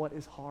run from what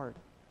is hard.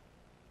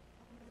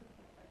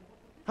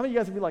 How many of you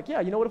guys would be like,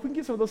 yeah, you know what, if we can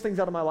get some of those things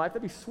out of my life,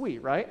 that'd be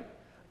sweet, right?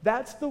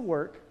 That's the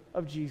work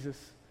of Jesus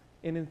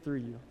in and through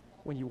you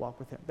when you walk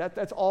with him.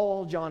 That's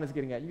all John is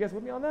getting at. You guys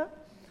with me on that?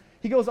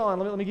 He goes on.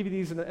 Let me give you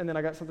these, and then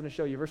I got something to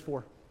show you. Verse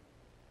 4.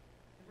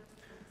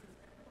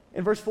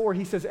 In verse 4,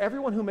 he says,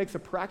 everyone who makes a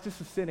practice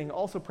of sinning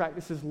also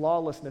practices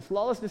lawlessness.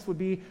 Lawlessness would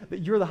be that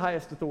you're the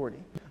highest authority.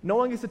 No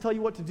one gets to tell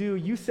you what to do.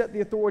 You set the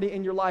authority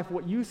in your life.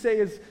 What you say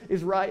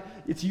is right.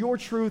 It's your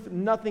truth.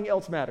 Nothing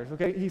else matters,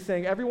 okay? He's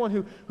saying everyone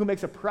who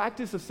makes a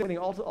practice of sinning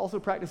also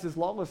practices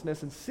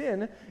lawlessness, and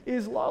sin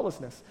is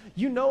lawlessness.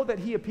 You know that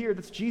he appeared,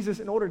 that's Jesus,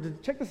 in order to,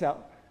 check this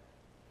out,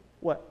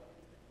 what?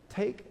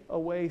 Take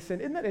away sin.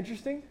 Isn't that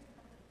interesting?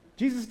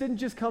 Jesus didn't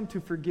just come to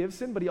forgive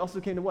sin, but he also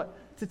came to what?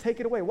 To take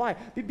it away. Why?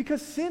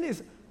 Because sin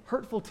is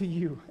hurtful to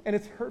you, and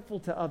it's hurtful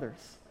to others.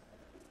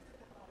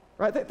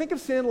 Right? Think of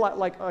sin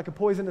like a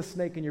poisonous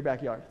snake in your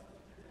backyard.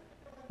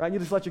 Right? You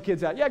just let your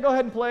kids out. Yeah, go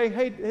ahead and play.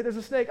 Hey, there's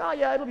a snake. Oh,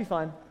 yeah, it'll be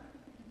fine.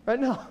 Right?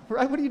 No,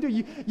 right? What do?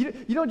 You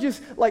don't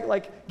just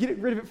like get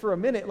rid of it for a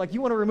minute. Like,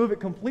 you want to remove it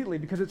completely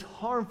because it's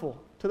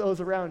harmful to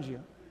those around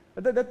you.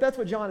 That's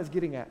what John is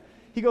getting at.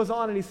 He goes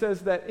on and he says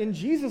that in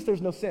Jesus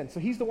there's no sin. So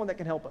he's the one that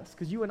can help us,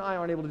 because you and I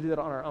aren't able to do that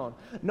on our own.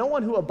 No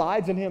one who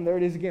abides in him, there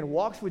it is again,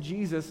 walks with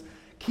Jesus,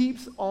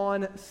 keeps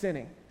on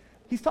sinning.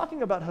 He's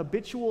talking about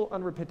habitual,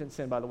 unrepentant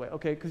sin, by the way,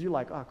 okay? Because you're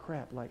like, oh,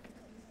 crap, like,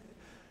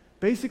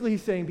 basically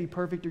he's saying be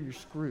perfect or you're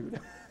screwed,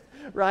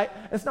 right?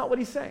 That's not what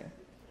he's saying.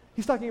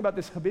 He's talking about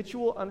this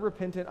habitual,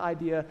 unrepentant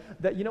idea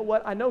that, you know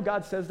what, I know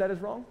God says that is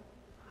wrong.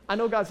 I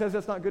know God says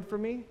that's not good for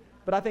me,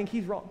 but I think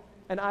he's wrong,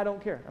 and I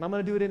don't care, and I'm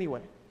going to do it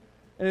anyway.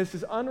 And it's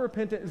this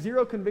unrepentant,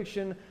 zero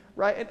conviction,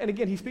 right? And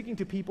again, he's speaking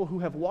to people who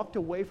have walked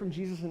away from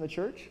Jesus in the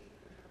church.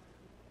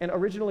 And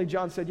originally,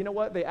 John said, you know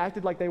what? They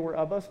acted like they were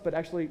of us, but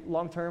actually,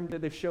 long term,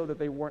 they've showed that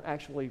they weren't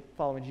actually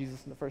following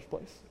Jesus in the first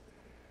place.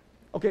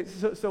 Okay,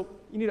 so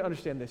you need to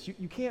understand this.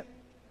 You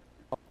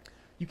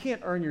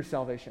can't earn your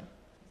salvation,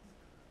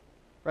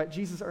 right?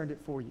 Jesus earned it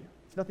for you.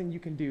 It's nothing you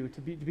can do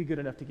to be good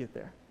enough to get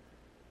there.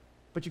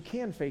 But you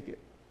can fake it.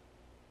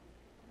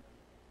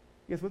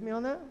 You guys with me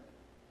on that?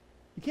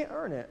 You can't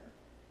earn it.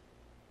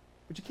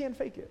 But you can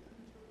fake it.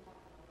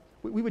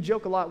 We would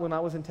joke a lot when I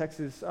was in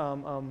Texas,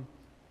 and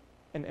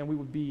we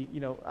would be,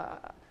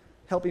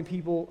 helping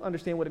people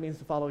understand what it means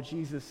to follow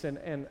Jesus.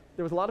 And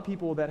there was a lot of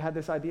people that had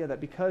this idea that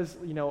because,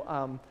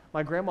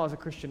 my grandma's a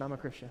Christian, I'm a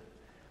Christian.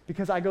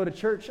 Because I go to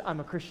church,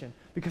 I'm a Christian.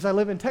 Because I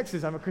live in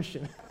Texas, I'm a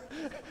Christian.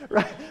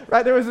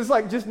 Right? There was this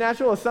just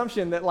natural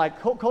assumption that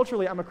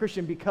culturally I'm a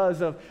Christian because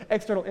of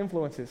external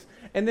influences.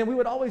 And then we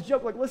would always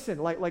joke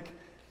listen,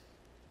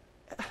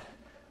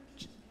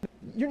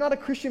 you're not a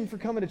Christian for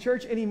coming to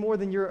church any more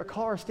than you're a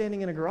car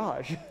standing in a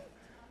garage,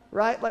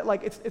 right?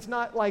 It's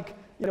not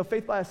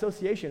faith by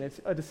association.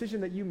 It's a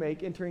decision that you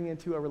make entering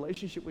into a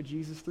relationship with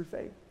Jesus through faith.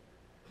 And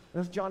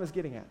that's what John is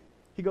getting at.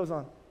 He goes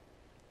on.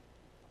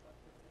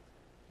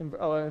 In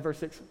verse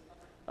 6,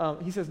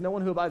 he says, no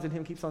one who abides in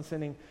him keeps on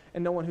sinning,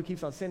 and no one who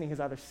keeps on sinning has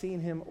either seen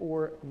him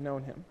or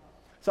known him.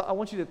 So I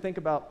want you to think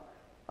about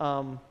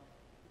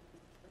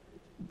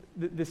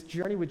this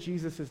journey with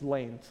Jesus is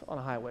lanes on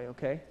a highway,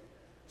 okay?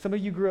 Some of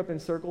you grew up in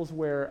circles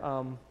where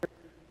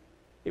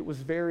it was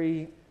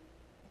very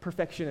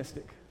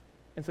perfectionistic.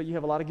 And so you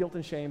have a lot of guilt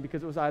and shame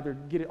because it was either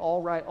get it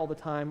all right all the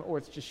time, or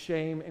it's just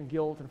shame and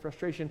guilt and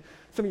frustration.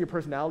 Some of your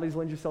personalities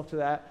lend yourself to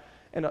that,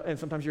 and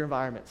sometimes your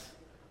environments.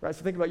 Right?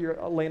 So think about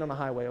your lane on the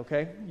highway,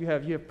 okay? You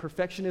have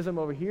perfectionism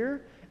over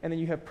here, and then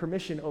you have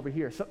permission over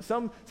here. So,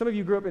 some of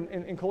you grew up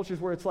in cultures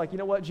where it's like, you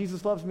know what,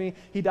 Jesus loves me,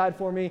 he died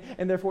for me,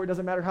 and therefore it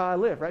doesn't matter how I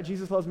live, right?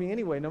 Jesus loves me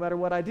anyway, no matter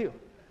what I do,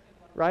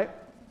 right?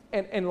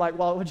 And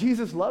while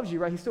Jesus loves you,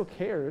 right, he still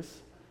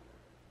cares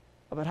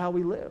about how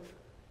we live,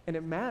 and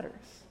it matters.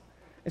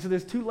 And so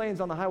there's two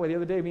lanes on the highway. The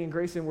other day, me and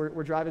Grayson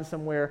were driving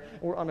somewhere,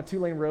 and we're on a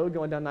 2-lane road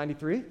going down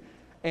 93,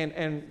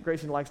 and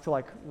Grayson likes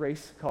to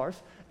race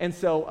cars. And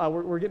so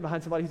we're getting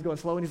behind somebody who's going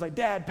slow, and he's like,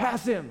 Dad,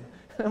 pass him.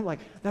 And I'm like,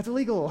 that's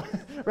illegal,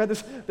 right?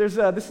 This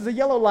is a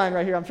yellow line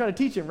right here. I'm trying to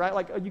teach him,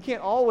 right? You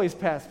can't always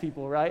pass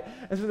people, right?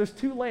 And so there's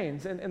 2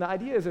 lanes, and the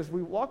idea is as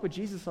we walk with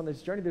Jesus on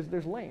this journey,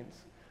 there's lanes.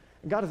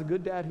 And God is a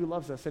good dad who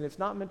loves us, and it's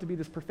not meant to be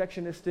this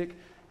perfectionistic,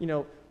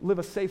 live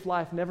a safe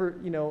life, never,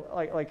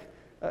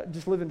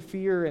 just live in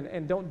fear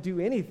and don't do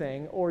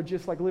anything, or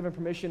just live in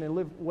permission and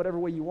live whatever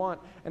way you want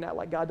and act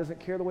like God doesn't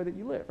care the way that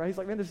you live, right? He's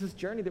like, man, there's this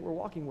journey that we're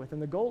walking with,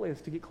 and the goal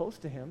is to get close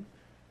to him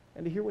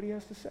and to hear what he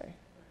has to say.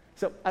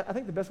 So I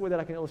think the best way that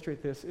I can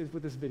illustrate this is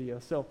with this video.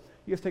 So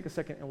you guys take a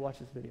second and watch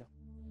this video.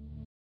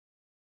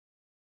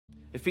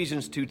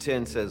 Ephesians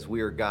 2:10 says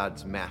we are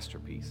God's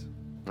masterpiece.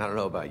 I don't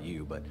know about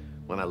you, but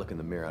when I look in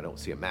the mirror, I don't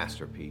see a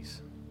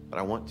masterpiece, but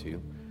I want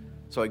to.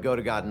 So I go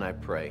to God and I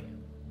pray.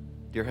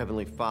 Dear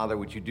Heavenly Father,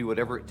 would you do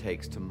whatever it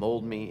takes to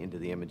mold me into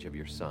the image of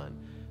your Son?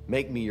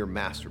 Make me your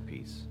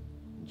masterpiece.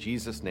 In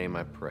Jesus' name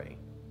I pray.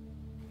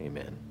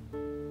 Amen.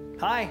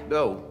 Hi.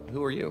 Oh,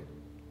 who are you?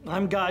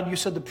 I'm God. You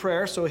said the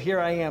prayer, so here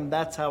I am.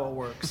 That's how it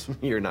works.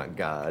 You're not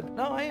God.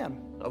 No, I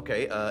am.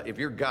 Okay, if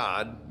you're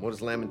God, what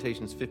does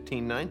Lamentations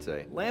 15:9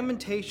 say?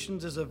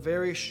 Lamentations is a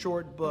very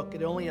short book.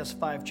 It only has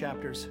 5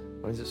 chapters.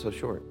 Why is it so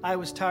short? I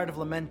was tired of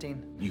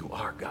lamenting. You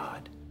are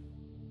God.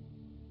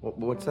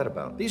 What's that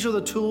about? These are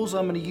the tools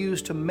I'm going to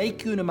use to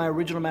make you into my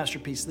original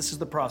masterpiece. This is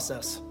the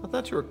process. I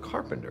thought you were a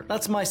carpenter.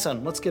 That's my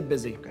son. Let's get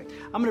busy. Okay.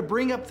 I'm going to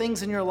bring up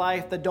things in your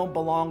life that don't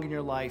belong in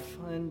your life.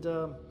 And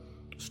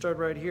start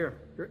right here.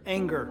 Your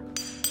anger.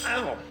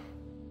 Ow!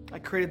 I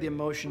created the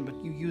emotion, but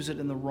you use it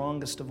in the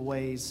wrongest of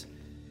ways.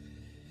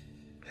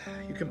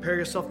 You compare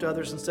yourself to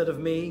others instead of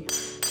me,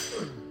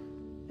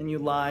 and you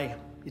lie.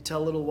 You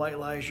tell little white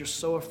lies. You're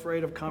so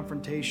afraid of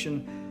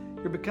confrontation.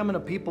 You're becoming a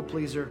people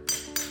pleaser.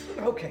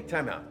 Okay,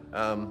 time out.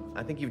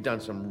 I think you've done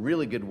some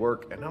really good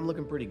work, and I'm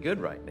looking pretty good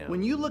right now.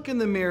 When you look in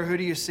the mirror, who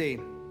do you see?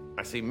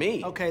 I see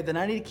me. Okay, then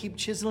I need to keep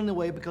chiseling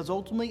away because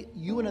ultimately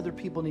you and other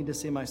people need to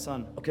see my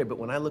son. Okay, but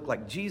when I look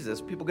like Jesus,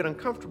 people get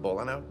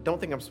uncomfortable, and I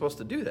don't think I'm supposed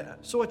to do that.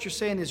 So what you're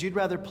saying is you'd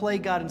rather play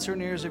God in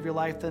certain areas of your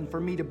life than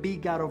for me to be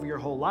God over your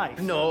whole life.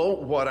 No,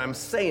 what I'm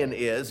saying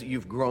is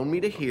you've grown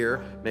me to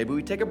here. Maybe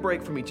we take a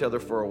break from each other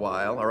for a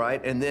while, all right?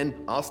 And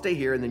then I'll stay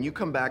here, and then you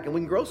come back, and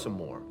we can grow some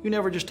more. You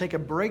never just take a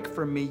break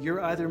from me.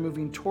 You're either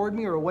moving toward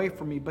me or away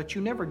from me, but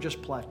you never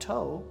just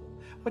plateau.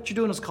 What you're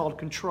doing is called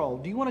control.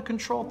 Do you want to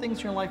control things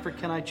in your life, or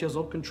can I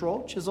chisel?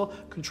 Control, chisel,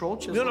 control,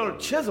 chisel. No,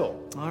 chisel.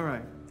 All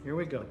right, here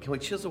we go. Can we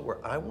chisel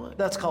where I want?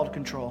 That's called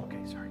control. Okay,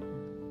 sorry.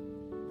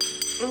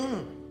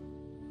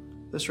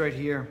 This right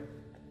here,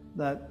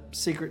 that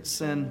secret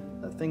sin,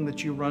 that thing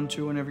that you run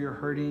to whenever you're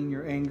hurting,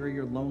 you're angry,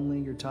 you're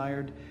lonely, you're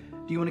tired.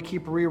 Do you want to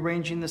keep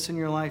rearranging this in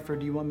your life, or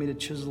do you want me to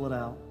chisel it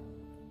out?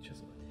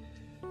 Chisel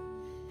it.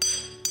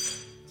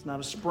 It's not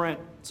a sprint,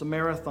 it's a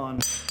marathon.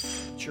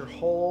 It's your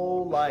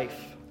whole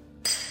life.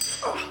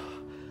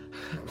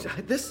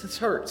 This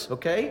hurts,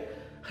 okay?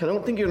 I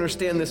don't think you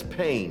understand this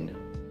pain.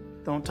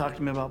 Don't talk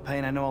to me about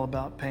pain. I know all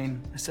about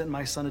pain. I sent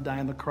my son to die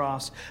on the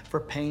cross for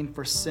pain,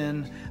 for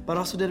sin, but I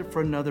also did it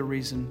for another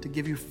reason, to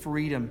give you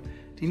freedom.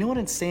 Do you know what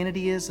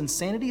insanity is?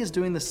 Insanity is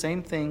doing the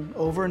same thing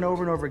over and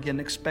over and over again,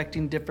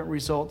 expecting different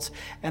results.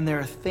 And there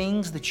are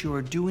things that you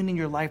are doing in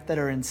your life that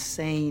are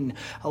insane.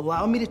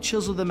 Allow me to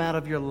chisel them out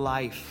of your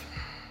life.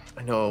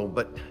 I know,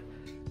 but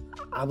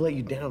I've let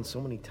you down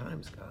so many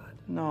times, God.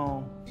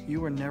 No, you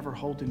were never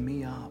holding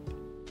me up.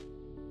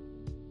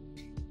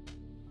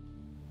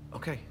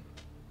 Okay,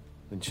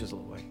 then chisel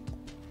away.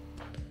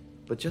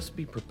 But just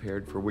be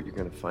prepared for what you're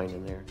going to find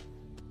in there,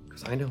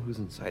 because I know who's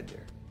inside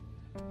there.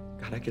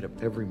 God, I get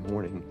up every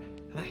morning,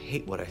 and I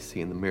hate what I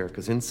see in the mirror,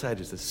 because inside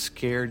is this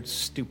scared,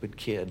 stupid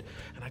kid,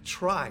 and I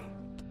try,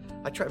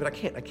 but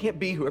I can't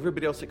be who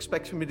everybody else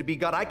expects me to be.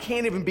 God, I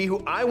can't even be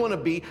who I want to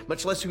be,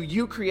 much less who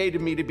you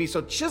created me to be.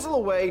 So chisel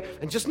away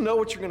and just know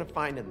what you're going to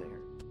find in there.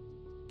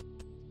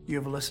 You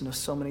have listened to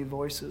so many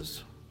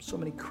voices, so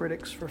many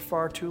critics for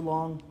far too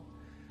long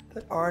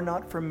that are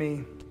not for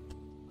me.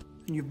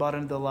 And you've bought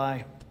into the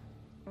lie.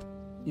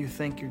 You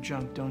think you're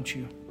junk, don't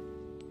you?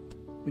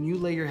 When you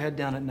lay your head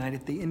down at night,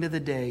 at the end of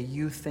the day,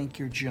 you think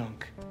you're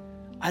junk.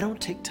 I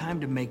don't take time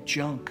to make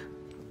junk.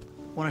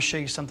 I want to show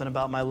you something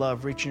about my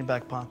love. Reach in your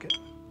back pocket.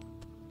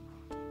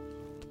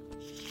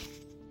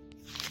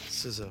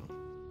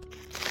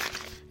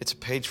 It's a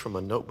page from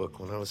a notebook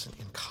when I was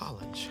in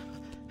college.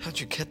 How'd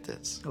you get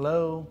this?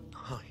 Hello?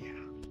 Oh, yeah.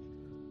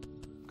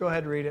 Go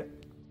ahead, read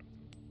it.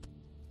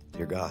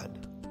 Dear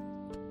God,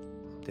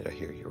 did I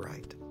hear you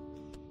right?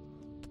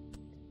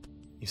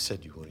 You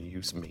said you want to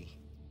use me,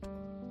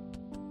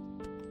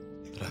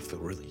 but I feel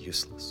really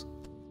useless.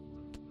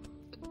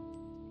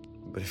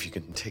 But if you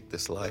can take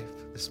this life,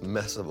 this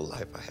mess of a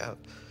life I have,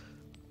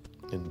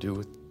 and do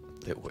with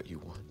it what you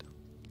want,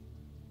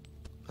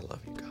 I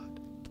love you, God.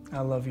 I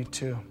love you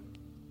too.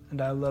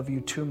 And I love you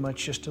too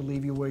much just to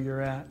leave you where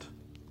you're at.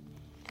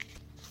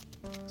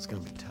 It's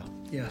gonna be tough.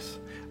 Yes,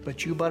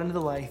 but you bought into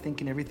the lie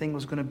thinking everything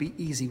was going to be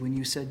easy when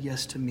you said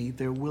yes to me.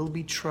 There will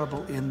be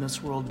trouble in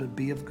this world, but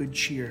be of good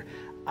cheer.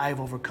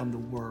 I've overcome the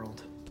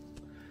world.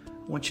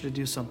 I want you to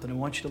do something. I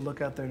want you to look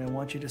out there and I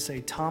want you to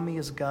say, Tommy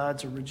is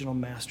God's original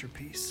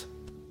masterpiece.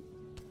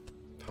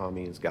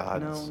 Tommy is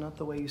God's. No, not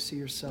the way you see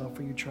yourself,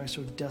 or you try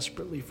so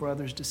desperately for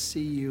others to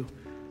see you.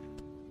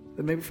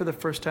 But maybe for the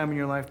first time in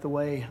your life, the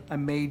way I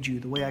made you,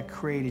 the way I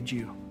created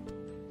you.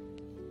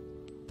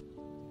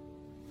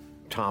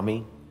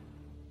 Tommy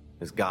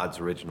is God's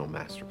original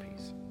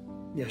masterpiece.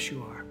 Yes,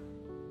 you are.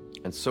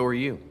 And so are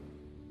you.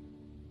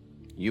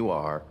 You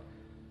are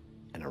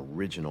an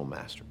original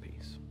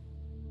masterpiece.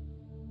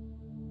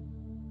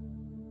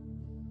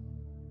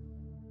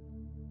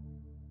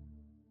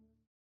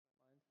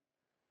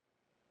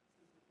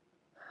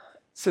 It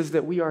says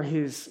that we are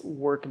his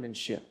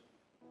workmanship.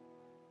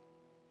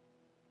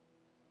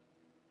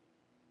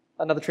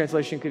 Another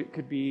translation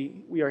could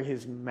be, we are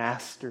his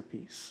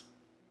masterpiece.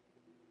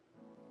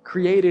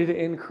 Created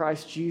in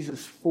Christ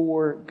Jesus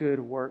for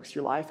good works.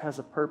 Your life has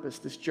a purpose.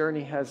 This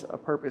journey has a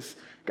purpose.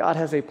 God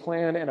has a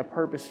plan and a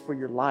purpose for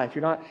your life.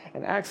 You're not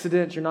an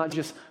accident. You're not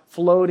just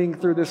floating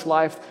through this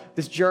life.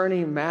 This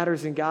journey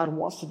matters, and God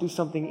wants to do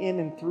something in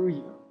and through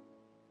you.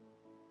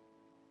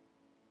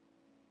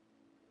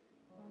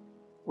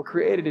 We're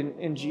created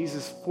in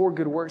Jesus for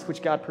good works,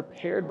 which God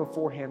prepared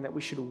beforehand that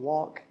we should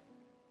walk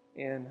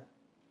in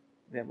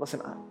them.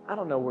 Listen, I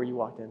don't know where you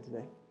walked in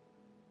today.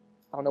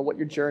 I don't know what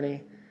your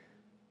journey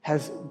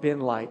has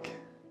been like.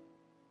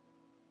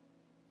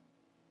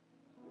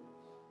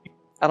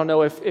 I don't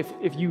know if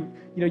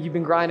you've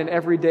been grinding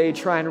every day,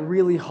 trying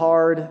really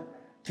hard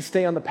to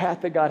stay on the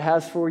path that God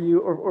has for you,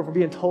 or for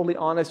being totally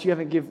honest, you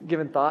haven't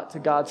given thought to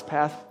God's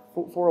path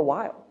for a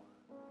while.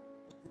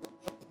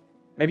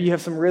 Maybe you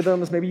have some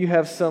rhythms, maybe you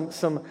have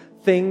some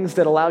things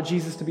that allow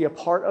Jesus to be a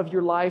part of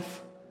your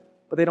life,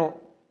 but they don't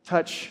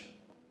touch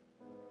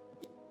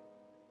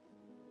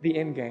the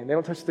end game. They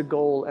don't touch the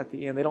goal at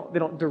the end. They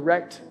don't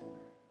direct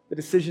the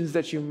decisions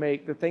that you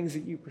make, the things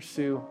that you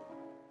pursue.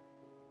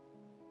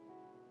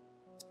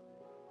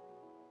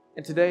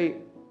 And today,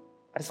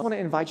 I just want to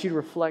invite you to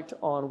reflect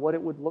on what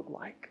it would look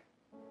like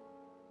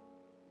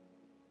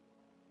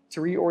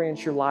to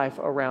reorient your life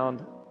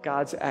around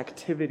God's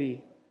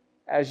activity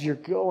as you're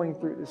going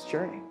through this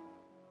journey.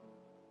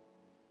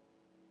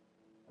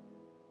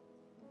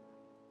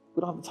 We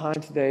don't have the time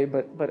today,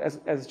 but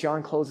as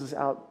John closes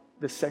out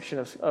this section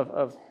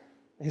of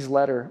his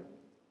letter,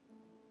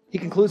 he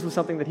concludes with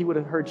something that he would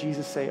have heard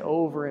Jesus say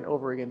over and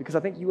over again, because I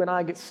think you and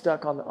I get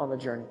stuck on the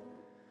journey.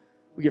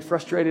 We get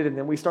frustrated, and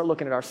then we start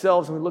looking at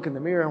ourselves, and we look in the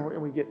mirror,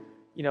 and we get,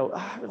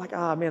 we're like,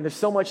 man, there's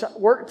so much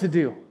work to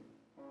do.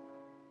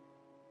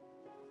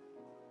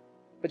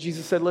 But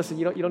Jesus said, listen,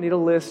 you don't need a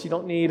list. You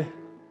don't need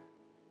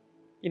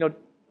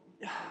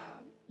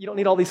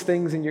all these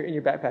things in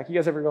your backpack. You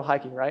guys ever go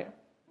hiking, right?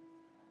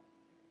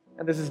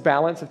 And there's this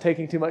balance of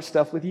taking too much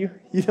stuff with you.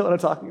 You know what I'm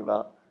talking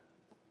about?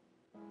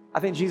 I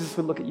think Jesus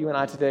would look at you and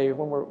I today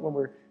when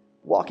we're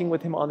walking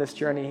with him on this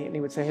journey, and he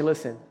would say, hey,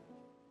 listen,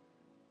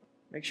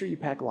 make sure you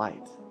pack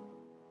light.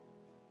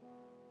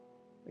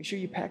 Make sure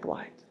you pack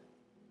light.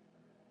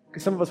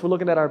 Because some of us, we're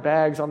looking at our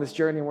bags on this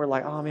journey, and we're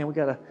like, oh man, we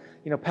got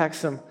to pack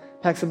some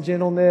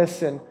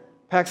gentleness and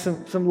pack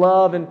some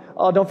love, and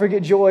don't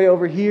forget joy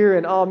over here,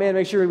 and oh man,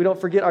 make sure we don't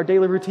forget our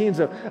daily routines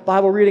of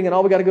Bible reading,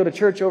 and we got to go to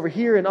church over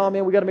here, and oh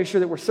man, we got to make sure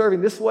that we're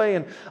serving this way,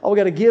 and we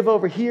got to give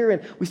over here,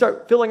 and we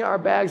start filling our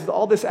bags with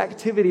all this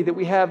activity that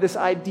we have, this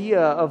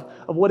idea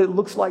of what it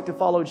looks like to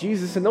follow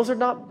Jesus, and those are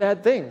not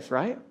bad things,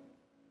 right?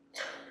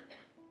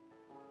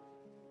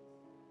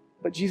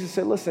 But Jesus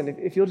said, listen,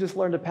 if you'll just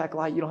learn to pack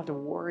light, you don't have to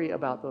worry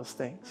about those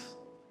things.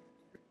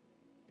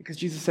 Because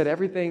Jesus said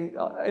everything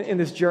in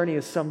this journey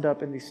is summed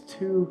up in these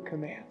two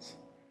commands: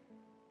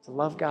 to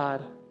love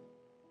God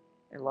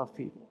and love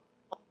people.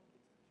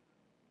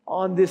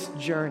 On this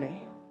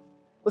journey,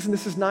 listen,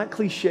 this is not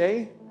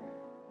cliche.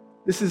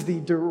 This is the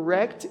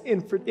direct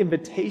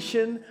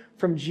invitation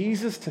from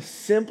Jesus to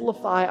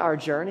simplify our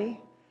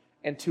journey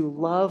and to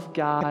love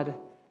God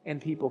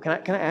and people. Can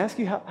I ask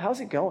you,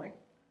 how's it going?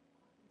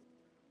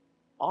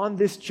 On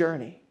this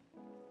journey,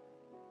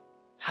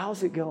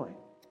 how's it going?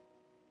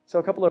 So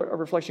a couple of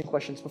reflection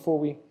questions before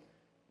we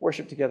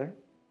worship together.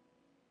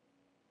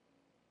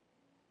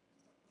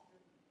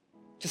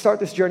 To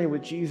start this journey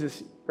with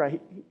Jesus, right,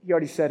 he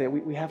already said it,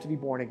 we have to be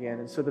born again.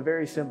 And so the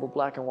very simple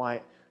black and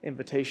white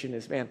invitation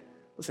is, man,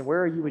 listen,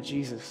 where are you with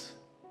Jesus?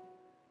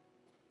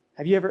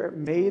 Have you ever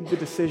made the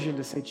decision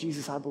to say,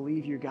 Jesus, I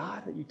believe you're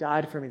God, that you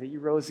died for me, that you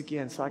rose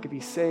again so I could be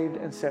saved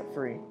and set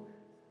free?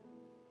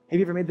 Have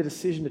you ever made the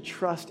decision to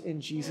trust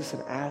in Jesus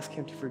and ask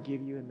him to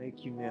forgive you and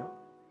make you new?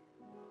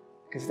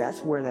 Because that's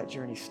where that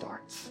journey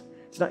starts.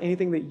 It's not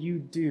anything that you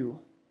do,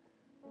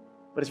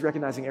 but it's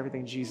recognizing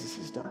everything Jesus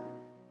has done.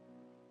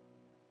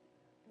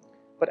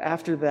 But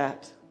after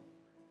that,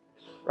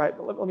 right,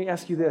 let me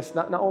ask you this.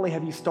 Not only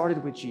have you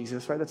started with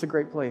Jesus, right, that's a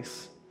great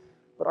place,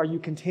 but are you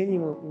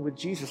continuing with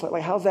Jesus?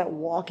 Like how's that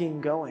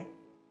walking going?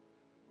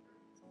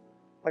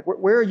 Like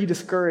where are you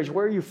discouraged?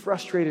 Where are you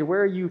frustrated?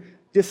 Where are you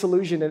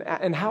disillusioned?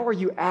 And how are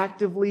you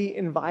actively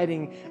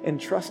inviting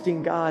and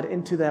trusting God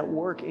into that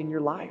work in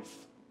your life?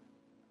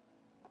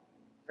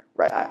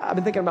 Right, I've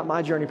been thinking about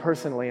my journey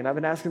personally, and I've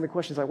been asking the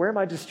questions like, where am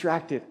I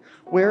distracted?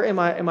 Where am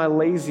I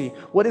lazy?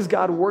 What is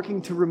God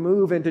working to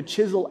remove and to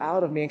chisel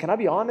out of me? And can I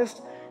be honest?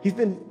 He's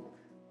been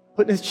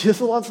putting his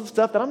chisel on some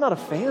stuff that I'm not a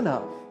fan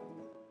of.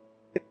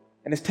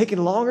 And it's taking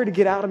longer to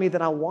get out of me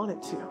than I want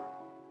it to.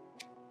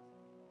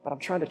 But I'm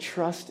trying to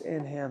trust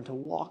in him, to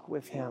walk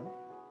with him,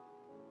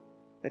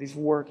 that he's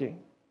working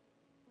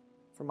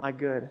for my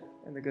good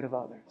and the good of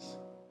others.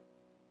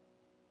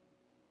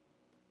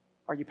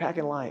 Are you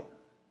packing light?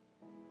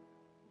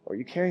 Or are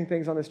you carrying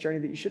things on this journey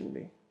that you shouldn't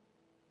be?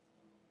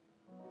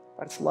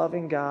 But it's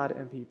loving God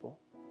and people.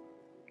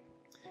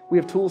 We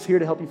have tools here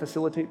to help you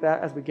facilitate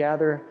that as we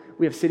gather.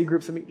 We have city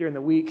groups that meet during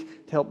the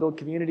week to help build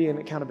community and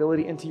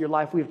accountability into your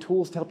life. We have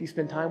tools to help you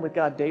spend time with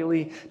God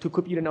daily, to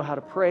equip you to know how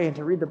to pray and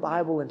to read the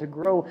Bible and to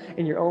grow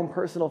in your own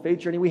personal faith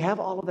journey. We have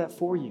all of that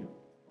for you.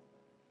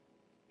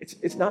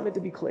 It's not meant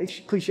to be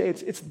cliche.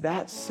 It's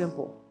that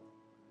simple.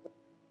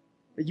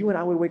 That you and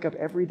I would wake up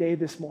every day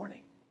this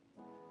morning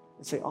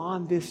and say,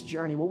 on this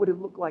journey, what would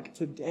it look like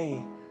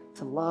today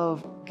to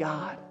love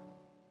God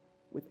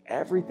with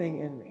everything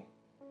in me?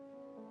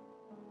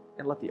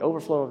 And let the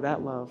overflow of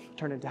that love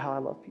turn into how I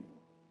love people.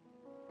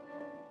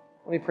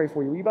 Let me pray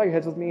for you. Will you bow your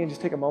heads with me and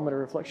just take a moment of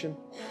reflection?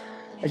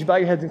 As you bow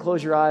your heads and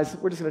close your eyes,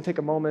 we're just going to take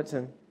a moment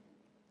and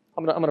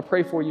I'm gonna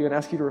pray for you and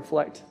ask you to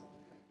reflect.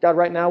 God,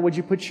 right now, would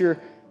you put your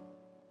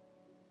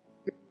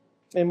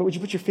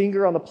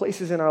finger on the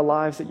places in our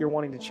lives that you're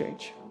wanting to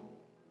change,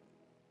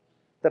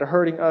 that are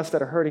hurting us,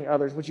 that are hurting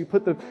others? Would you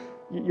put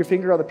your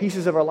finger on the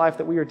pieces of our life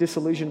that we are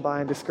disillusioned by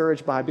and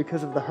discouraged by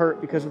because of the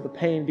hurt, because of the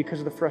pain, because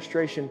of the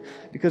frustration,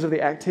 because of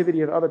the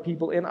activity of other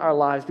people in our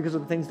lives, because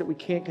of the things that we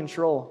can't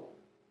control?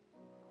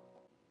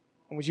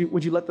 And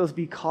would you let those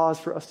be cause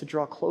for us to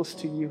draw close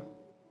to you?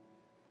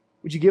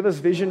 Would you give us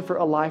vision for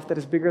a life that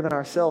is bigger than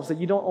ourselves, that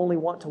you don't only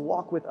want to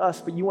walk with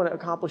us, but you want to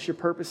accomplish your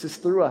purposes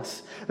through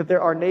us, that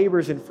there are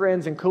neighbors and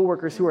friends and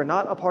coworkers who are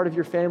not a part of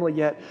your family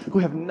yet, who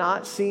have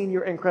not seen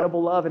your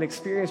incredible love and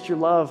experienced your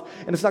love,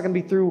 and it's not going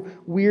to be through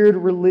weird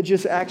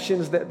religious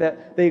actions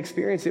that they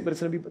experience it, but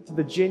it's going to be through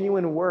the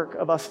genuine work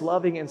of us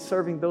loving and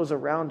serving those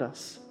around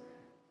us,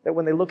 that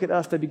when they look at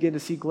us, they begin to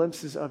see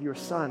glimpses of your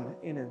Son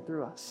in and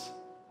through us.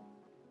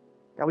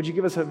 God, would you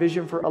give us a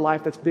vision for a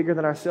life that's bigger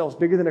than ourselves,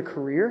 bigger than a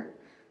career,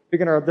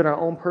 bigger than our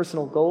own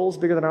personal goals,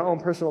 bigger than our own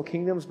personal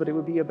kingdoms, but it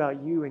would be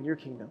about you and your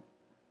kingdom.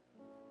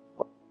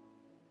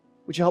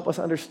 Would you help us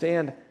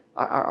understand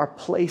our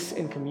place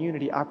in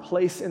community, our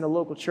place in the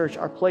local church,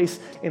 our place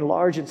in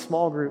large and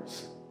small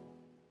groups?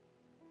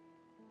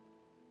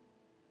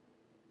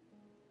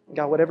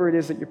 God, whatever it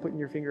is that you're putting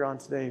your finger on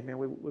today, man,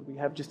 would we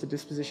have just a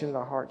disposition in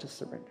our heart to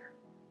surrender?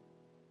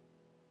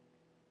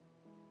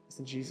 It's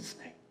in Jesus'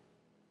 name.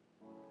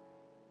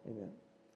 Amen.